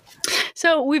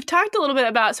 So we've talked a little bit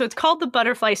about, so it's called the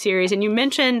Butterfly series, and you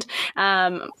mentioned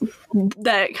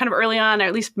that kind of early on, or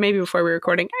at least maybe before we were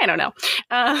recording, I don't know,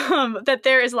 that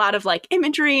there is a lot of like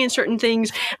imagery and certain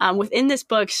things within this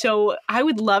book. So I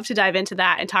would love to dive into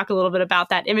that and talk a little bit about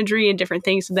that imagery and different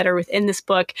things that are within this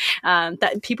book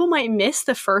that people might miss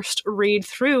the first read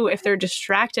through if they're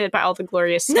distracted by all the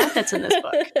glorious stuff that's in this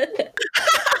book.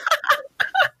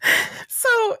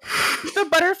 So the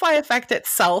butterfly effect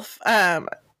itself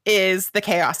is the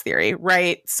chaos theory,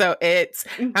 right? So it's,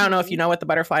 I don't know if you know what the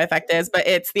butterfly effect is, but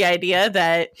it's the idea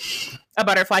that a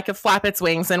butterfly could flap its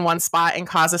wings in one spot and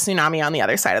cause a tsunami on the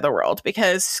other side of the world,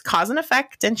 because cause and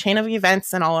effect and chain of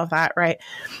events and all of that, right?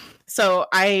 So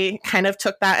I kind of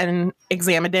took that and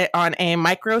examined it on a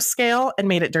micro scale and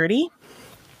made it dirty.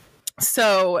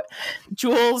 So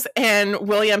Jules and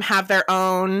William have their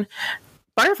own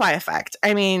butterfly effect.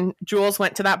 I mean, Jules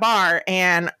went to that bar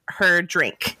and her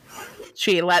drink.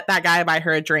 She let that guy buy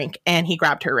her a drink and he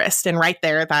grabbed her wrist. And right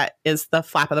there, that is the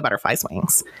flap of the butterfly's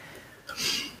wings.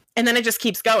 And then it just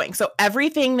keeps going. So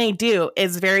everything they do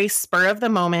is very spur of the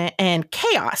moment and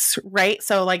chaos, right?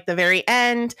 So like the very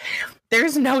end,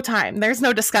 there's no time. There's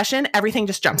no discussion. Everything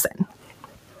just jumps in.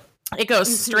 It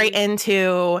goes straight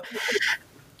into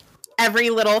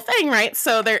every little thing, right?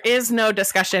 So there is no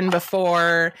discussion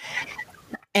before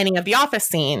any of the office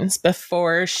scenes,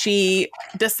 before she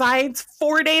decides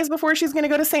 4 days before she's going to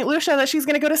go to St. Lucia that she's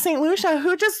going to go to St. Lucia,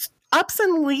 who just ups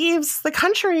and leaves the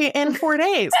country in 4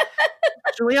 days.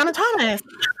 Juliana Thomas.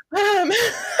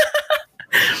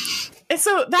 And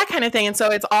so that kind of thing. And so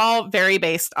it's all very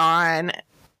based on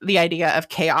the idea of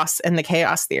chaos and the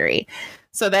chaos theory.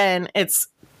 So then it's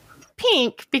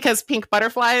pink because pink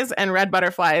butterflies and red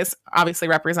butterflies obviously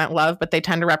represent love, but they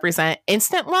tend to represent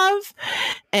instant love.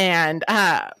 And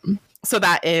so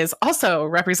that is also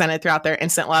represented throughout their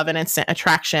instant love and instant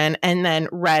attraction. And then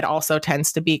red also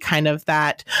tends to be kind of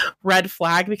that red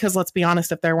flag, because let's be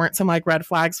honest, if there weren't some like red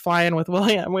flags flying with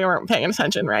William, we weren't paying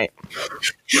attention, right?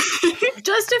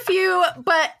 Just a few,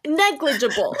 but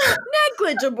negligible.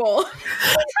 Negligible.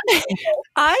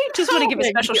 I just want to give a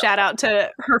special shout out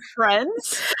to her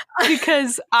friends,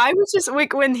 because I was just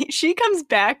like, when she comes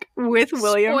back with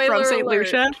William from St.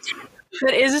 Lucia,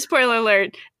 that is a spoiler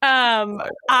alert.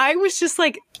 I was just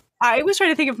like, I was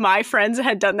trying to think if my friends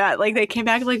had done that. Like they came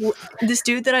back like, this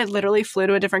dude that I literally flew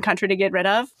to a different country to get rid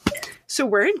of. So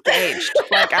we're engaged.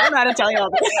 Like, I don't know how to tell you all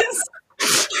this.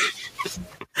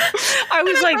 I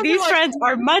was like, these friends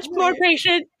are much more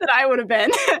patient than I would have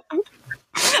been.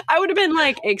 I would have been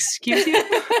like, excuse you?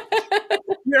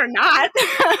 You're not.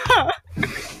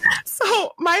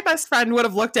 So my best friend would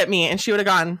have looked at me and she would have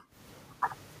gone,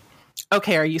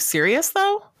 okay, are you serious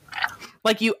though?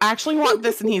 Like, you actually want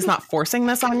this and he's not forcing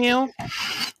this on you?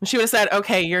 And she would have said,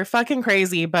 okay, you're fucking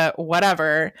crazy, but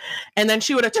whatever. And then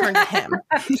she would have turned to him.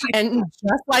 And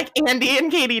just like Andy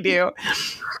and Katie do,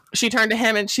 she turned to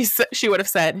him and she would have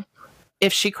said,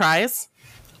 if she cries,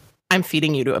 I'm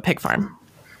feeding you to a pig farm.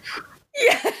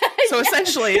 Yeah. So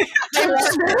essentially,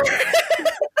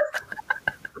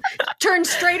 turn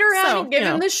straight around and give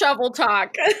him the shovel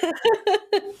talk.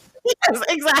 Yes,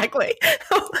 exactly.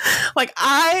 Like,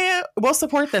 I will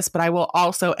support this, but I will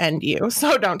also end you.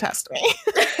 So don't test me.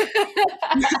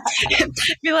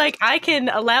 Be like, I can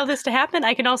allow this to happen.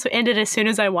 I can also end it as soon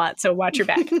as I want. So watch your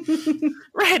back.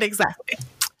 Right, exactly.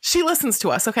 She listens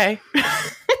to us, okay?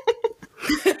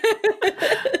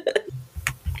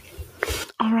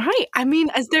 All right. I mean,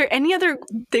 is there any other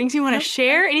things you want to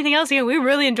share? Anything else? Yeah, we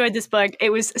really enjoyed this book. It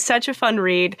was such a fun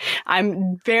read.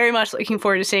 I'm very much looking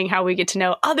forward to seeing how we get to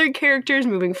know other characters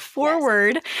moving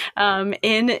forward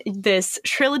in this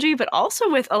trilogy, but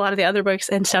also with a lot of the other books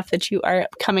and stuff that you are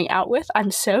coming out with. I'm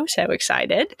so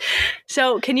excited.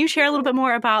 So can you share a little bit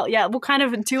more about, we'll kind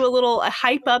of do a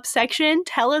hype up section.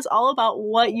 Tell us all about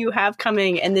what you have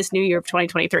coming in this new year of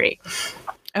 2023.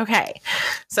 Okay.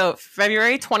 So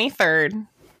February 23rd,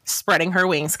 Spreading Her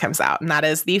Wings comes out, and that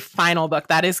is the final book.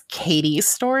 That is Katie's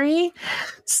story.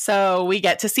 So we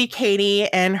get to see Katie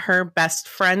and her best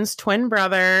friend's twin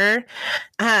brother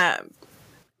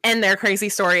and their crazy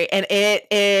story. And it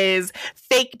is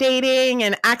fake dating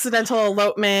and accidental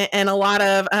elopement and a lot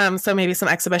of, so maybe some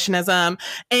exhibitionism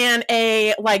and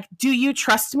a like, do you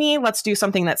trust me? Let's do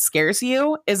something that scares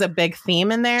you is a big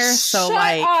theme in there. So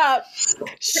Shut up.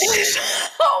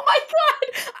 Oh my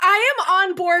God. I am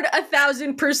on board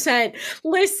 1,000%.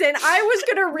 Listen, I was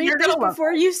going to read this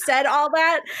before you said all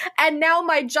that. And now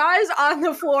my jaw is on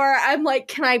the floor. I'm like,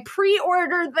 can I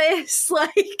pre-order this?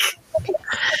 Like,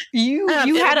 you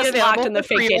had us locked in the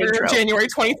fake dating trope. January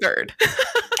 23rd.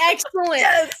 Excellent.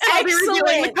 Yes, I'll be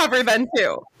reviewing the cover then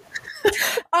too.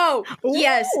 Oh,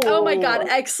 yes. Oh my God.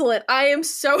 Excellent. I am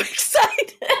so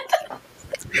excited.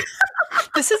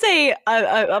 This is a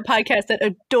podcast that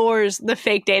adores the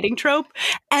fake dating trope,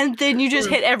 and then you just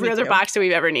hit every other box that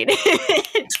we've ever needed.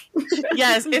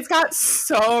 Yes, it's got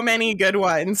so many good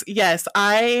ones. Yes,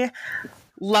 I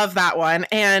love that one.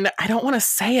 And I don't want to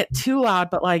say it too loud,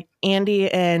 but like Andy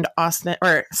and Austin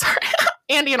are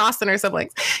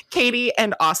siblings. Katie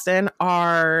and Austin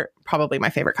are probably my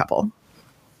favorite couple.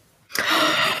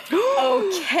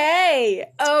 Okay.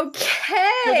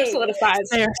 Further solidifies.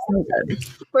 They are so good.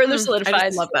 Further I solidifies.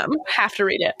 just love them. Have to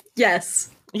read it.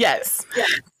 Yes. Yes,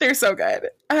 they're so good.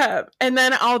 And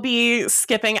then I'll be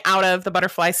skipping out of the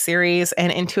Butterfly series and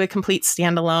into a complete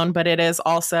standalone, but it is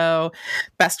also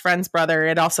Best Friend's Brother.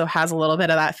 It also has a little bit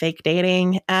of that fake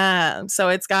dating. So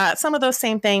it's got some of those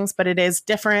same things, but it is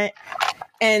different.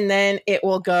 And then it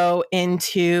will go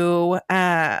into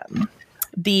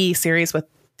the series with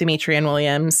Dimitri and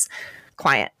William's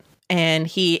client. And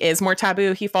he is more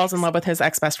taboo. He falls in love with his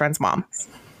ex-best friend's mom.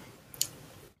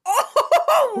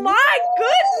 Oh my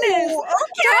goodness!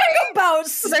 Talk about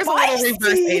spicy. There's a little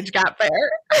reverse age gap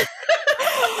there.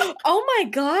 Oh my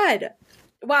God.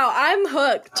 Wow, I'm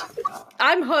hooked.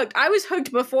 I was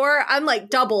hooked before. I'm like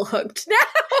double hooked now.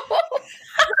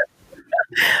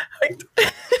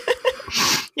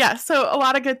 Yeah, so a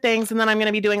lot of good things. And then I'm going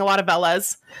to be doing a lot of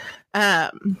Vellas.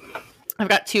 I've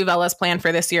got 2 Vellas planned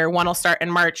for this year. One will start in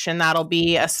March, and that'll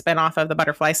be a spinoff of the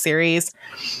Butterfly series.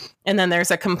 And then there's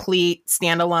a complete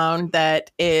standalone that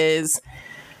is,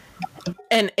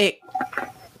 and it,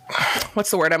 what's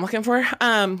the word I'm looking for?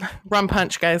 Rum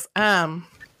punch, guys.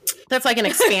 That's like an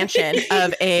expansion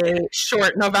of a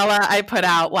short novella I put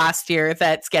out last year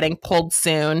that's getting pulled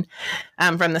soon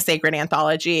from the Sacred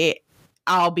Anthology.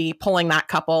 I'll be pulling that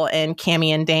couple, and Cammie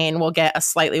and Dane will get a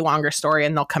slightly longer story,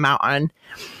 and they'll come out on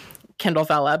Kindle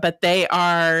Vella. But they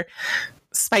are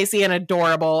spicy and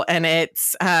adorable, and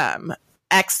it's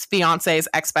ex-fiance's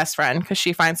ex-best friend, because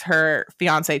she finds her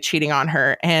fiance cheating on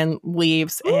her and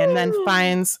leaves. Ooh. And then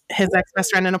finds his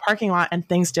ex-best friend in a parking lot, and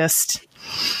things just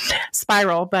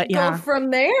spiral. But yeah, go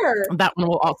from there. That one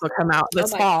will also come out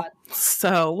this fall. God.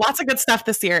 So lots of good stuff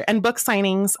this year. And book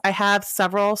signings, I have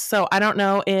several. So I don't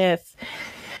know if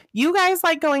you guys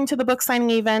like going to the book signing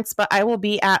events, but I will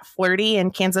be at Flirty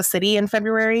in Kansas City in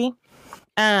February.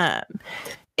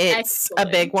 It's Excellent.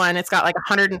 A big one. It's got like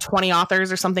 120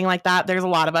 authors or something like that. There's a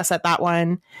lot of us at that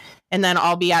one. And then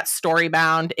I'll be at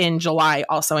Storybound in July,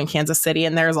 also in Kansas City.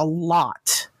 And there's a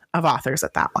lot of authors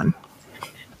at that one.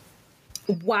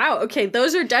 Wow. Okay.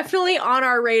 Those are definitely on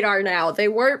our radar now. They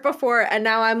weren't before. And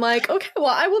now I'm like, okay, well,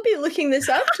 I will be looking this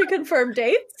up to confirm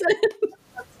dates.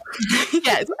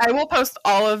 Yes, I will post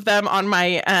all of them on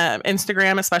my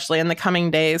Instagram, especially in the coming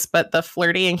days. But the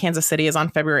Flirty in Kansas City is on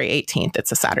February 18th.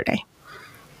 It's a Saturday.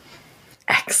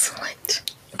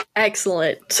 Excellent.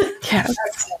 Excellent. Yes.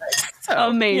 So,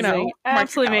 amazing.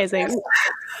 Absolutely amazing.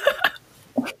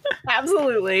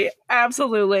 Absolutely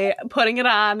putting it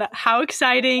on. How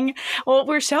exciting. Well,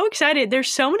 we're so excited. There's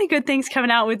so many good things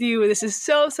coming out with you. This is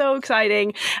so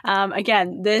exciting.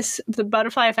 Again, the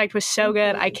Butterfly Effect was so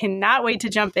good. I cannot wait to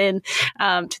jump in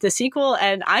to the sequel,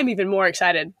 and I'm even more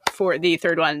excited for the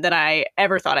third one than I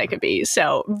ever thought I could be.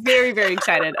 So very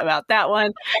excited about that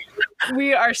one.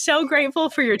 We are so grateful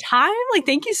for your time. Like,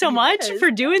 thank you so much for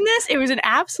doing this. It was an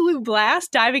absolute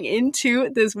blast diving into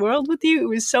this world with you. It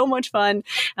was so much fun.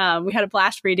 We had a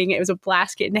blast reading. It was a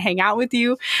blast getting to hang out with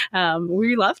you.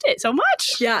 We loved it so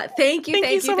much. Yeah, thank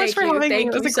you so much for having me.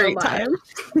 It was a great time.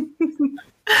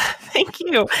 Thank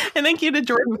you. And thank you to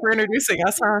Jordan for introducing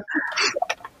us, huh?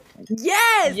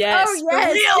 Yes.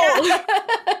 Oh,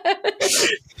 yes.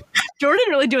 Jordan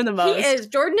really doing the most. He is.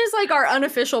 Jordan is like our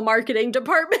unofficial marketing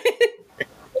department.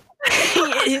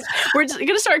 We're just going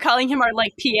to start calling him our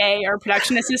like PA, our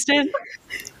production assistant.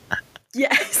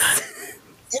 Yes.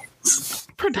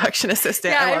 Production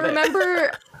assistant. Yeah,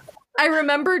 I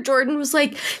remember Jordan was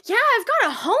like, yeah, I've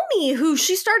got a homie who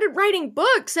she started writing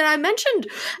books, and I mentioned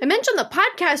the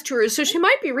podcast to her, so she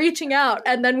might be reaching out.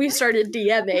 And then we started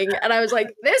DMing, and I was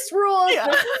like, this rules. Yeah.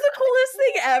 This is the coolest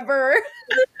thing ever.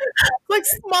 Like,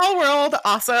 small world,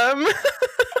 awesome.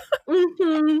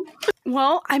 Mm-hmm.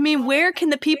 Well, I mean, where can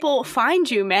the people find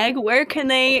you, Meg? Where can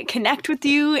they connect with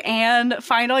you and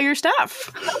find all your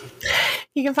stuff?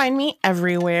 You can find me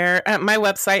everywhere. My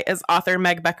website is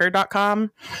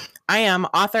authormegbecker.com. I am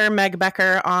author Meg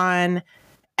Becker on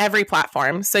every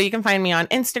platform. So you can find me on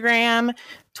Instagram,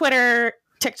 Twitter,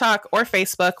 TikTok, or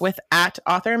Facebook with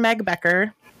 @author Meg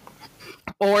Becker.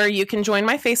 Or you can join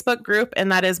my Facebook group,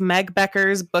 and that is Meg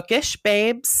Becker's Bookish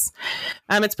Babes.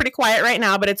 It's pretty quiet right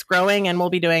now, but it's growing, and we'll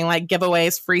be doing like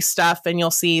giveaways, free stuff, and you'll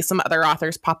see some other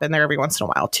authors pop in there every once in a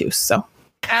while too. So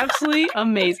absolutely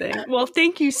amazing. Well,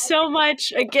 thank you so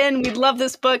much. Again, we love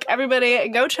this book. Everybody,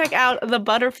 go check out The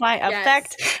Butterfly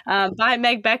Effect by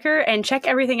Meg Becker, and check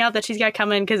everything out that she's got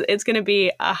coming, because it's going to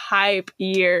be a hype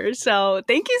year. So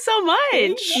thank you so much.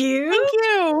 Thank you. thank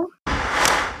you.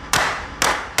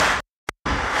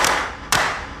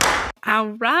 All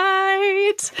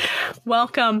right.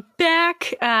 Welcome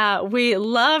back. We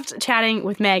loved chatting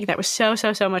with Meg. That was so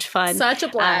much fun. Such a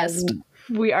blast.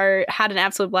 We had an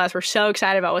absolute blast. We're so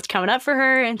excited about what's coming up for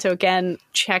her. And so again,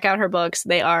 check out her books.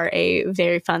 They are a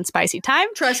very fun, spicy time.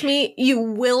 Trust me, you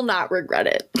will not regret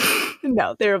it.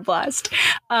 No, they're a blast.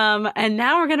 And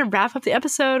now we're going to wrap up the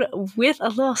episode with a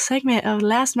little segment of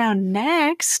Last Mound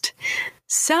Next.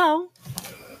 So,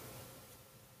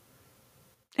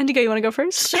 Indigo, you want to go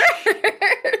first? Sure.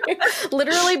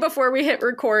 Literally before we hit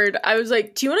record, I was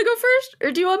like, do you want to go first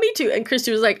or do you want me to? And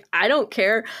Christy was like, I don't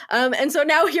care. And so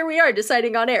now here we are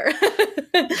deciding on air.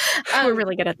 We're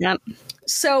really good at that.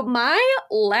 So my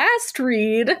last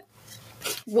read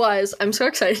was, I'm so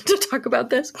excited to talk about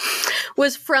this,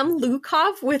 was From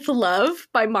Lukov with Love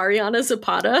by Mariana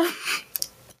Zapata.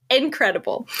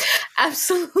 Incredible.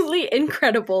 Absolutely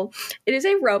incredible. It is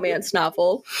a romance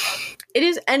novel. It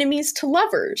is enemies to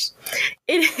lovers.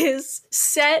 It is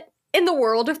set in the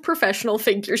world of professional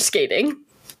figure skating.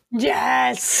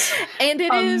 Yes. And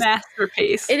it is a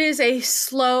masterpiece. It is a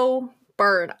slow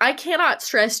burn. I cannot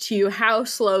stress to you how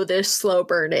slow this slow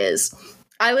burn is.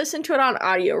 I listened to it on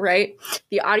audio, right?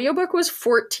 The audiobook was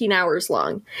 14 hours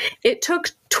long. It took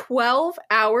 12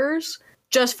 hours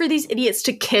just for these idiots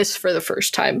to kiss for the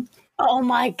first time. Oh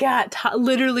my God.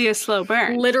 Literally a slow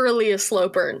burn. Literally a slow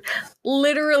burn.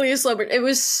 Literally a slow burn. It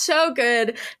was so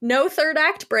good. No third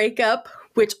act breakup,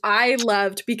 which I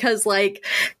loved because, like,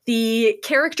 the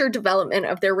character development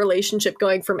of their relationship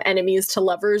going from enemies to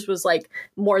lovers was, like,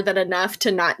 more than enough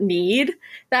to not need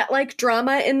that, like,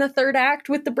 drama in the third act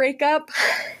with the breakup.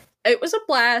 It was a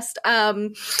blast.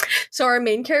 So our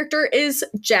main character is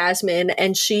Jasmine,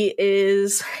 and she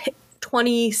is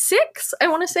 26, I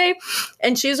want to say,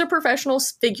 and she's a professional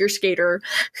figure skater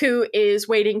who is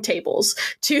waiting tables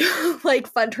to like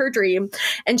fund her dream.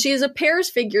 And she is a pairs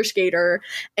figure skater,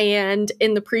 and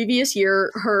in the previous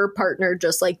year her partner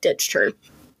just like ditched her. It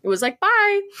was like,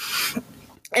 bye.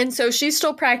 And so she's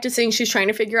still practicing. She's trying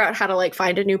to figure out how to like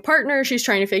find a new partner. She's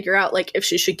trying to figure out like if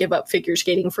she should give up figure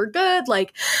skating for good.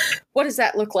 Like, what does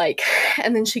that look like?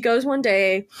 And then she goes one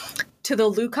day to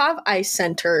the Lukov Ice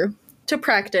Center to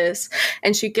practice,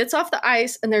 and she gets off the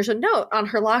ice, and there's a note on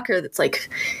her locker that's like,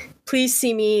 please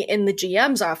see me in the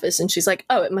GM's office. And she's like,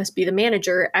 oh, it must be the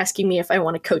manager asking me if I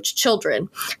want to coach children.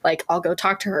 Like, I'll go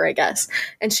talk to her, I guess.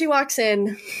 And she walks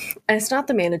in, and it's not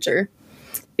the manager.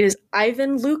 It is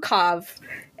Ivan Lukov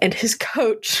and his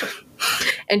coach.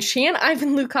 And she and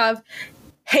Ivan Lukov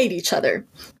hate each other.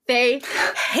 They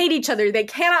hate each other. They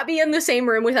cannot be in the same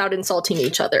room without insulting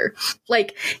each other.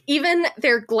 Like, even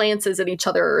their glances at each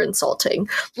other are insulting.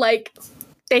 Like,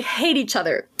 they hate each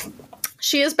other.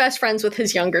 She is best friends with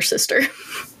his younger sister.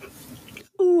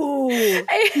 Ooh,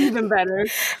 even better.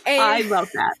 I love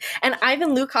that. And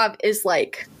Ivan Lukov is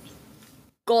like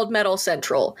gold medal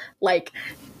central, like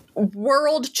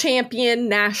world champion,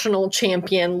 national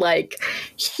champion, like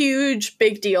huge,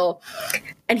 big deal.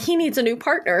 And he needs a new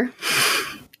partner.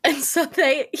 And so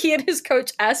he and his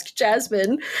coach asked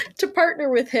Jasmine to partner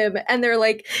with him. And they're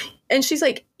like, and she's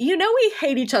like, you know, we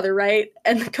hate each other, right?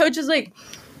 And the coach is like,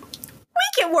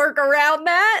 we can work around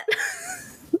that.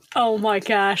 Oh my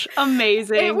gosh.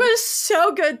 Amazing. It was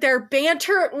so good. Their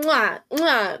banter, mwah,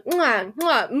 mwah, mwah,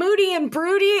 mwah. Moody and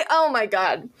broody. Oh my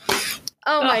God.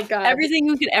 Oh my God. Everything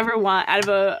you could ever want out of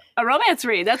a romance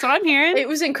read. That's what I'm hearing. It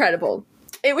was incredible.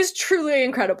 It was truly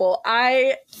incredible.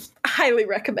 I highly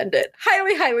recommend it.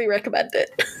 Highly, highly recommend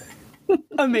it.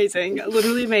 Amazing.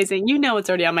 Literally amazing. You know it's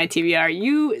already on my TBR.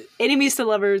 You enemies to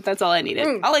lovers, that's all I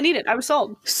needed. All I needed. I was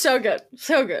sold. So good.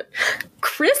 So good.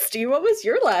 Christy, what was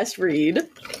your last read?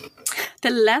 The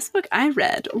last book I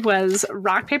read was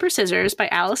Rock, Paper, Scissors by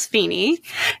Alice Feeney.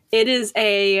 It is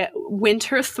a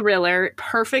winter thriller,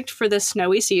 perfect for the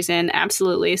snowy season.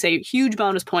 Absolutely. It's a huge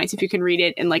bonus points if you can read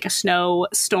it in like a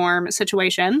snowstorm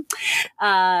situation.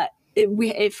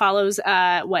 it follows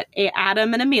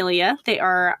Adam and Amelia. They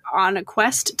are on a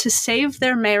quest to save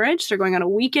their marriage. They're going on a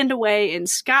weekend away in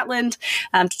Scotland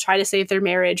to try to save their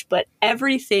marriage, but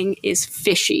everything is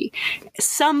fishy.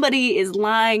 Somebody is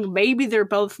lying. Maybe they're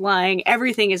both lying.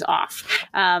 Everything is off.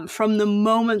 From the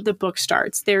moment the book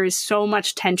starts, there is so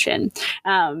much tension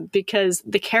because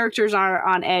the characters are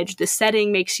on edge. The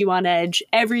setting makes you on edge.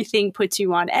 Everything puts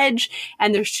you on edge,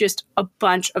 and there's just a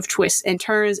bunch of twists and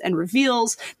turns and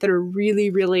reveals that are really,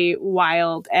 really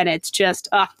wild. And it's just,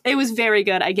 it was very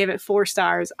good. I give it 4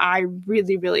 stars. I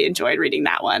really, really enjoyed reading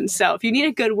that one. So if you need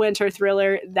a good winter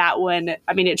thriller, that one,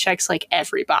 I mean, it checks like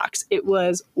every box. It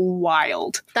was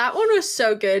wild. That one was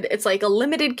so good. It's like a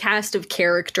limited cast of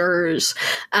characters.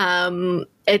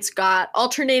 It's got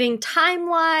alternating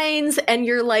timelines, and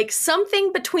you're like,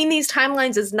 something between these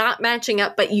timelines is not matching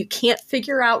up, but you can't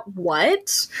figure out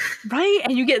what. Right.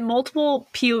 And you get multiple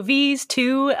POVs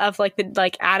too of like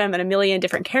Adam and Amelia and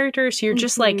different characters. So you're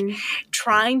just like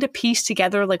trying to piece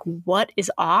together like what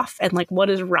is off and like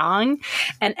what is wrong,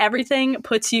 and everything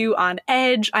puts you on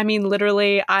edge. I mean,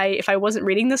 literally, if I wasn't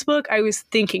reading this book, I was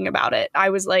thinking about it. I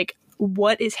was like,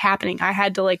 what is happening? I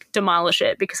had to like demolish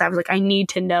it because I was like, I need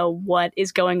to know what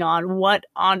is going on. What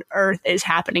on earth is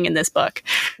happening in this book?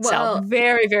 Well, so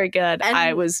very, very good.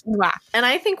 I was wow. And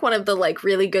I think one of the like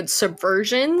really good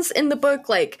subversions in the book,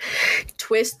 like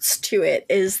twists to it,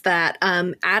 is that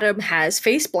Adam has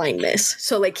face blindness.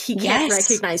 So like he can't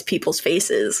recognize people's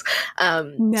faces.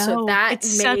 So that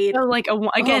it's made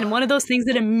one of those things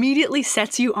that immediately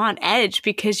sets you on edge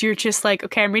because you're just like,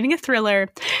 okay, I'm reading a thriller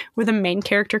where the main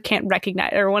character can't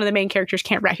recognize, or one of the main characters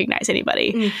can't recognize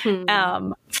anybody.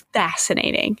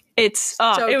 Fascinating. It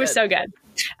was so good.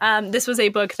 This was a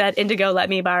book that Indigo let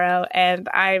me borrow, and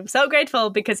I'm so grateful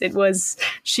because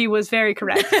she was very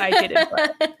correct. I did enjoy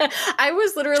it. I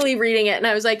was literally reading it and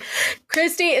I was like,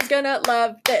 Christy is gonna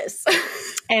love this.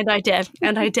 And I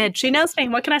did. She knows me.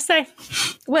 What can I say?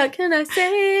 What can I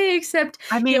say except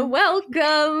you're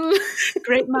welcome.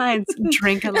 Great minds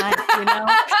drink alike, you know?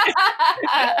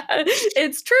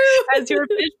 It's true. As your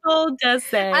fishbowl does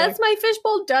say. As my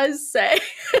fishbowl does say.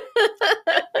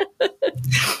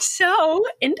 So,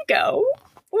 Indigo,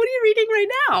 what are you reading right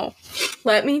now?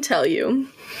 Let me tell you.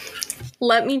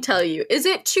 Is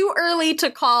it too early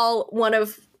to call one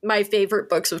of my favorite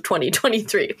books of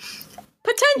 2023?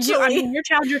 Potentially. Your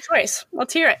child, your choice.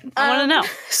 Let's hear it. I want to know.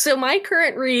 So my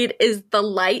current read is The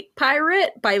Light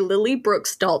Pirate by Lily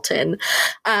Brooks Dalton.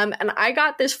 And I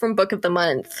got this from Book of the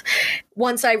Month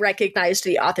once I recognized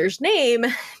the author's name,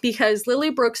 because Lily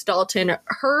Brooks Dalton,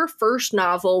 her first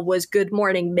novel was Good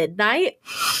Morning Midnight.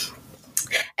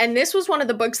 And this was one of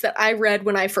the books that I read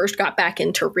when I first got back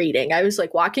into reading. I was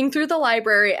like walking through the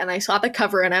library and I saw the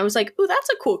cover and I was like, oh, that's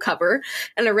a cool cover.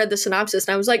 And I read the synopsis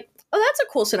and I was like, oh, that's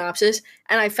a cool synopsis.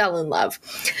 And I fell in love.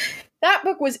 That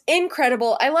book was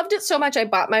incredible. I loved it so much I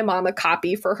bought my mom a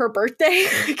copy for her birthday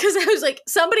because I was like,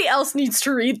 somebody else needs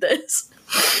to read this.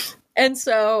 And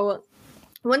so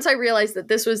once I realized that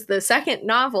this was the second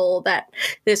novel that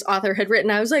this author had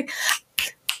written, I was like,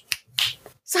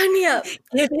 sign me up.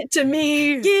 Give it to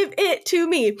me. Give it to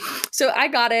me. So I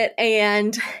got it,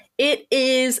 and it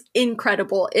is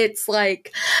incredible. It's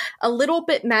like a little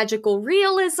bit magical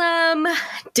realism,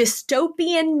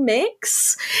 dystopian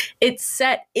mix. It's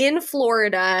set in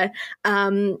Florida,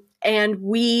 and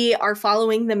we are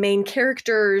following the main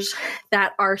characters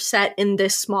that are set in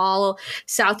this small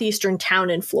southeastern town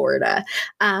in Florida.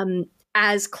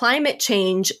 As climate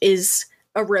change is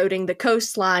eroding the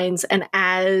coastlines and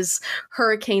as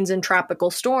hurricanes and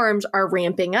tropical storms are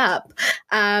ramping up.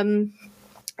 And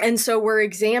so we're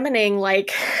examining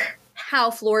like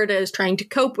how Florida is trying to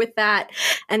cope with that.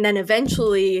 And then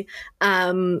eventually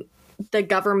the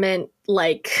government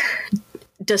like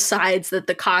decides that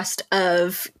the cost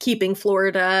of keeping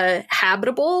Florida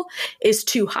habitable is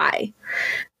too high.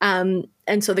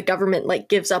 And so the government like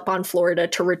gives up on Florida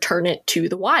to return it to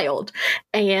the wild.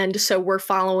 And so we're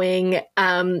following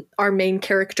our main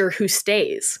character who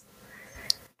stays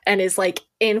and is like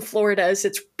in Florida as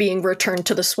it's being returned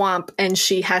to the swamp, and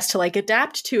she has to like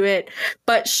adapt to it.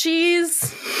 But she's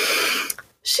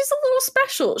a little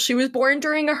special. She was born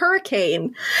during a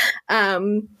hurricane.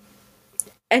 And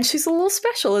she's a little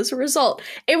special as a result.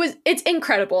 It's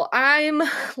incredible. I'm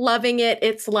loving it.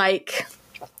 It's like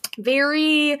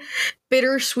very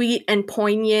bittersweet and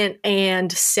poignant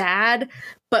and sad,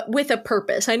 but with a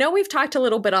purpose. I know we've talked a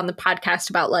little bit on the podcast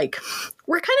about like,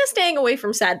 we're kind of staying away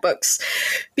from sad books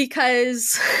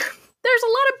because there's a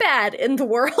lot of bad in the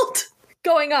world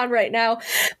going on right now.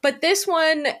 But this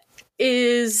one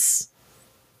it's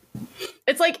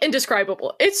like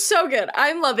indescribable. It's so good.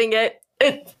 I'm loving it.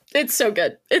 It's so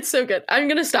good. It's so good. I'm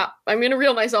gonna stop. I'm gonna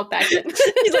reel myself back in.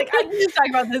 He's like, I can just talk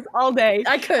about this all day.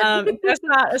 I could. If that's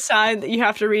not a sign that you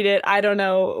have to read it, I don't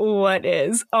know what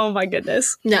is. Oh my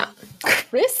goodness. No.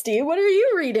 Christy, what are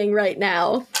you reading right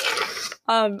now?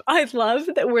 I love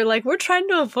that we're trying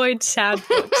to avoid sad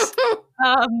books.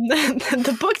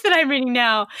 The book that I'm reading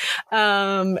now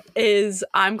is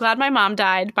I'm Glad My Mom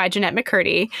Died by Jeanette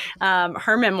McCurdy,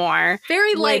 her memoir.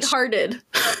 Very lighthearted.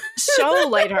 So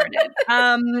lighthearted.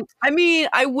 I mean,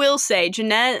 I will say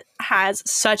Jeanette has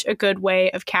such a good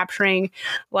way of capturing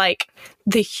like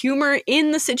the humor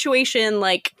in the situation,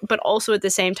 like, but also at the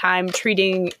same time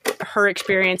treating her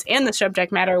experience and the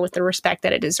subject matter with the respect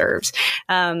that it deserves.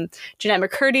 Jeanette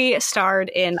McCurdy starred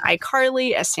in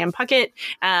iCarly as Sam Puckett,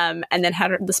 and then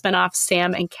had the spinoff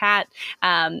Sam and Cat.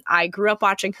 I grew up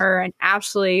watching her and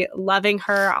absolutely loving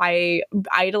her. I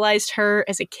idolized her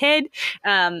as a kid.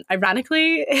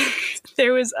 Ironically, I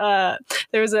was on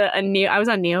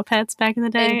Neopets back in the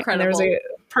day. Incredible. And there was a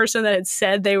person that had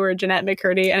said they were Jeanette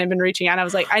McCurdy and had been reaching out. I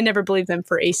was like, I never believed them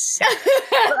for a second.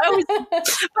 And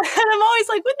I'm always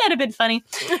like, wouldn't that have been funny?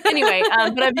 Anyway,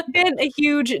 but I've been a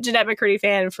huge Jeanette McCurdy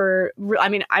fan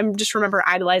I just remember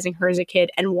idolizing her as a kid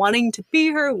and wanting to be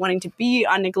her, wanting to be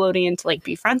on Nickelodeon to like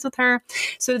be friends with her.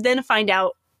 So then find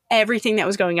out everything that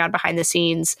was going on behind the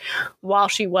scenes while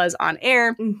she was on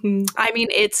air. Mm-hmm. I mean,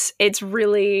 it's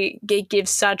really, it gives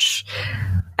such,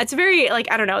 it's very, like,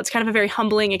 I don't know, it's kind of a very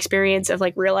humbling experience of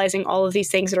like realizing all of these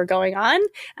things that are going on,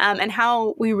 and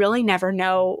how we really never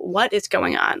know what is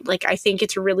going on. Like, I think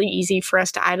it's really easy for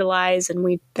us to idolize,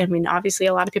 and obviously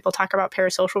a lot of people talk about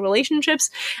parasocial relationships,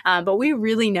 but we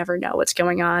really never know what's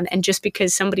going on. And just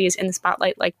because somebody is in the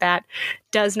spotlight like that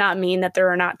does not mean that there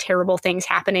are not terrible things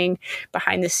happening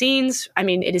behind the scenes. I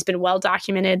mean, it has been well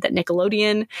documented that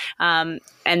Nickelodeon,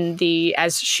 and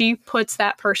as she puts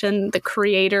that person, the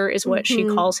creator is what she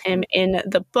calls him in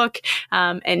the book,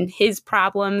 and his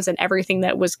problems and everything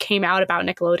that came out about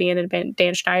Nickelodeon and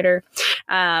Dan Schneider.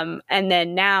 And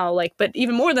then now, like, but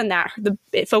even more than that,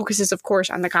 it focuses, of course,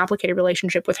 on the complicated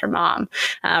relationship with her mom.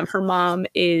 Her mom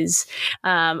is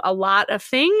a lot of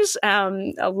things,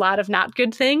 a lot of not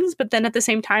good things, but then at the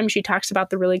same time, she talks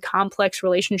about the really complex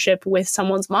relationship with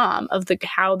someone's mom, of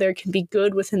how there can be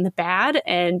good within the bad,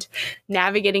 and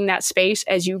navigating that space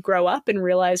as you grow up and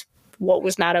realize what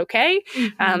was not okay.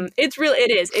 Mm-hmm.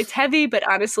 It's heavy, but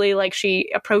honestly, like,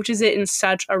 she approaches it in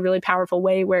such a really powerful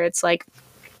way where it's like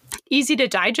easy to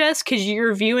digest, because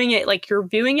you're viewing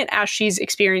it as she's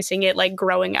experiencing it, like,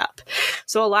 growing up.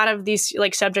 So a lot of these,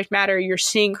 like, subject matter, you're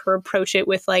seeing her approach it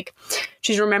with, like,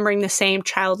 she's remembering the same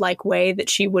childlike way that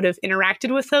she would have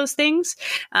interacted with those things.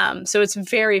 So it's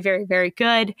very, very, very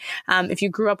good. If you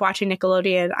grew up watching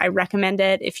Nickelodeon, I recommend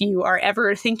it. If you are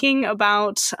ever thinking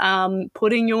about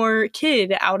putting your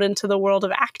kid out into the world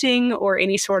of acting or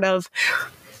any sort of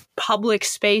public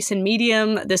space and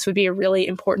medium, this would be a really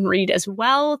important read as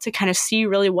well, to kind of see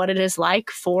really what it is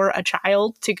like for a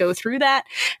child to go through that.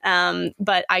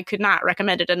 But I could not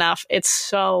recommend it enough. It's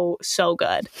so, so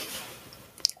good.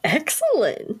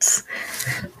 Excellent. So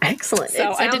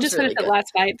I did just finish it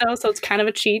last night, though, so it's kind of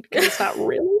a cheat because it's not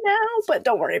really now, but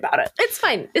don't worry about it. It's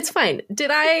fine.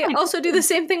 Did I also do the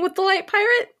same thing with The Light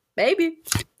Pirate? Maybe.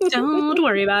 Don't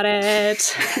worry about it.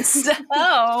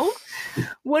 So,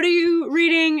 what are you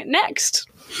reading next?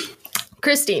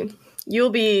 Christy,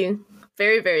 you'll be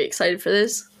very, very excited for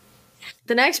this.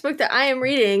 The next book that I am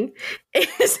reading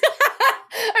is...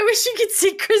 I wish you could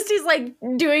see Christy's, like,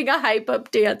 doing a hype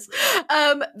up dance.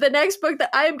 The next book that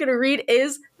I am going to read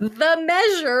is The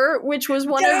Measure, which was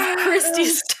one of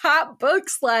Christy's top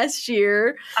books last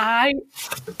year. I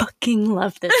fucking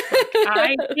love this book.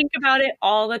 I think about it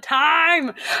all the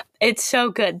time. It's so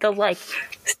good.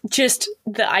 Just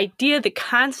the idea, the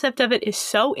concept of it is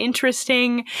so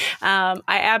interesting. I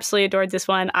absolutely adored this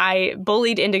one. I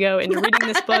bullied Indigo into reading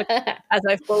this book, as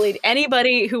I've bullied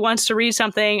anybody who wants to read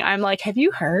something. I'm like, have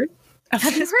you heard?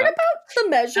 Have you heard about The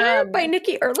Measure by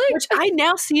Nikki Erlich? Which I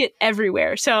now see it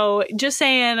everywhere. So just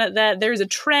saying that there's a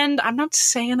trend. I'm not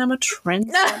saying I'm a trend.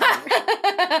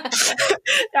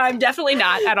 I'm definitely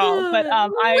not at all. But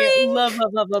I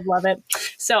love it.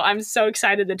 So I'm so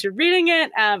excited that you're reading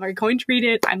it. Are going to read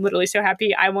it. I'm literally so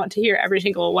happy. I want to hear every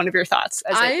single one of your thoughts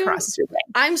as it crosses your brain.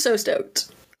 I'm so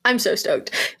stoked.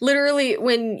 Literally,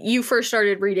 when you first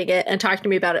started reading it and talking to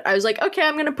me about it, I was like, okay,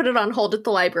 I'm going to put it on hold at the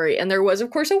library. And there was,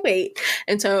 of course, a wait.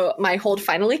 And so my hold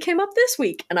finally came up this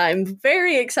week. And I'm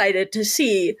very excited to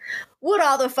see what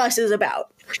all the fuss is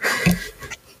about.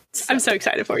 I'm so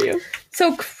excited for you.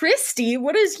 So, Christy,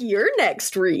 what is your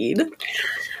next read?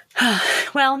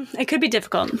 Well, it could be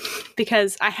difficult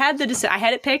because I had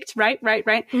it picked, right,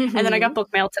 and then I got book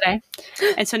mail today,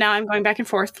 and so now I'm going back and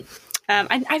forth.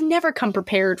 I've never come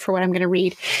prepared for what I'm going to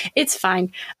read. It's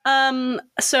fine.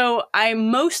 So I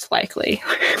most likely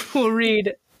will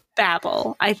read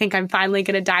Babel. I think I'm finally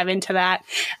going to dive into that.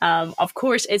 Of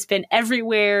course, it's been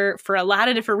everywhere for a lot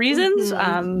of different reasons.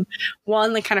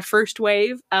 One, the kind of first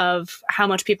wave of how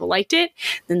much people liked it.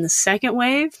 Then the second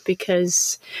wave,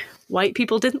 because white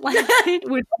people didn't like it,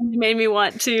 which made me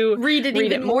want to read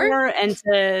it more and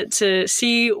to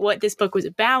see what this book was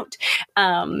about.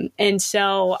 And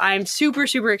so I'm super,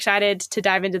 super excited to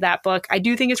dive into that book. I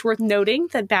do think it's worth noting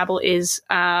that Babel is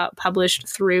published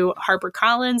through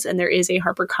HarperCollins, and there is a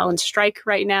HarperCollins strike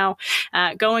right now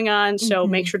going on. So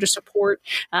make sure to support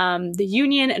the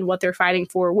union and what they're fighting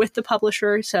for with the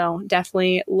publisher. So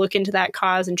definitely look into that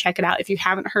cause and check it out if you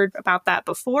haven't heard about that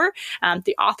before.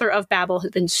 The author of Babel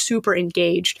has been super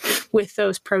engaged with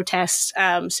those protests.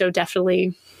 So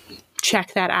definitely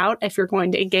check that out if you're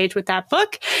going to engage with that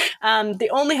book. The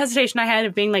only hesitation I had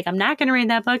of being like, I'm not going to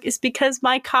read that book is because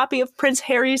my copy of Prince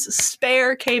Harry's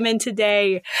Spare came in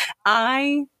today.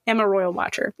 I am a royal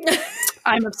watcher.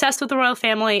 I'm obsessed with the royal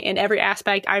family in every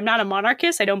aspect. I'm not a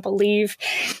monarchist. I don't believe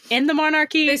in the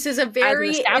monarchy. This is a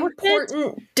very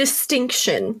important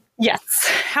distinction. Yes.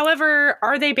 However,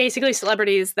 are they basically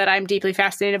celebrities that I'm deeply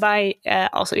fascinated by?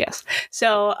 Also, yes.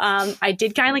 So I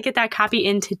did kindly get that copy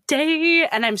in today,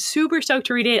 and I'm super stoked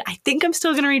to read it. I think I'm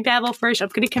still going to read Babel first. I'm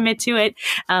going to commit to it.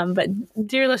 But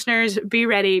dear listeners, be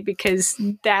ready, because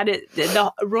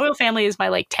the royal family is my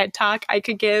like TED Talk I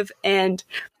could give, and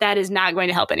that is not going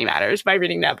to help any matters by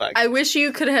reading that book. I wish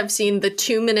you could have seen the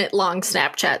 2-minute long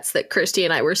Snapchats that Christy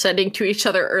and I were sending to each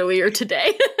other earlier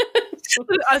today.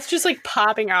 Us just like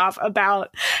popping off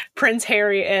about Prince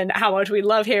Harry and how much we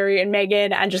love Harry and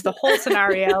Meghan and just the whole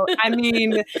scenario. I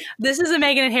mean, this is a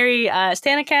Meghan and Harry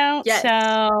Stan account. Yes.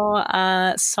 So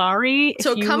sorry.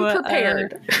 So come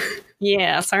prepared.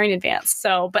 Yeah, sorry in advance.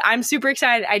 So, but I'm super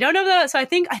excited. I don't know though, so I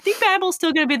think Babel's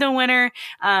still going to be the winner.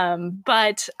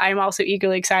 But I'm also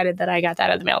eagerly excited that I got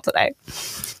that in the mail today.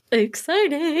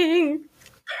 Exciting.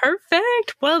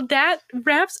 Perfect. Well, that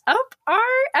wraps up our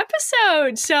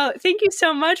episode. So thank you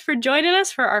so much for joining us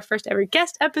for our first ever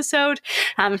guest episode.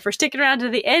 For sticking around to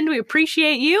the end. We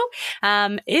appreciate you.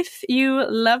 If you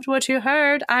loved what you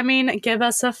heard, give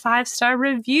us a 5-star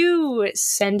review.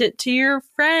 Send it to your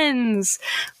friends.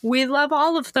 We love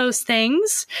all of those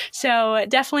things. So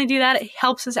definitely do that. It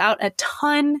helps us out a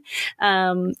ton.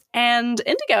 And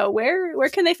Indigo, where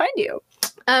can they find you?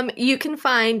 You can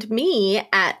find me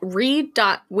at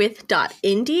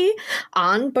read.with.indie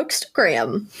on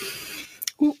Bookstagram.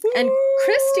 And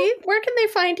Christy, where can they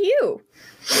find you?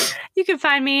 You can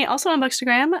find me also on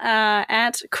Bookstagram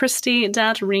at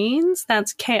Christy.Reads.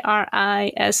 That's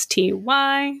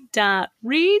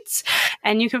KRISTY.Reads.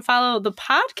 And you can follow the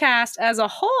podcast as a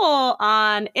whole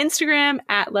on Instagram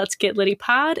at Let's Get Litty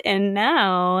Pod, and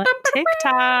now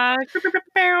TikTok.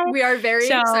 We are very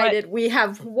excited. We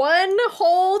have one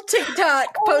whole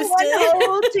TikTok posted.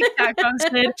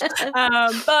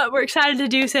 But we're excited to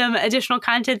do some additional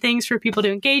content things for people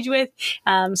to engage with.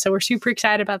 So we're super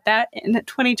excited about that in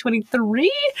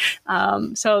 2023.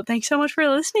 So thanks so much for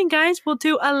listening, guys. We'll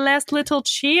do a last little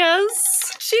cheers.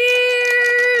 Cheers!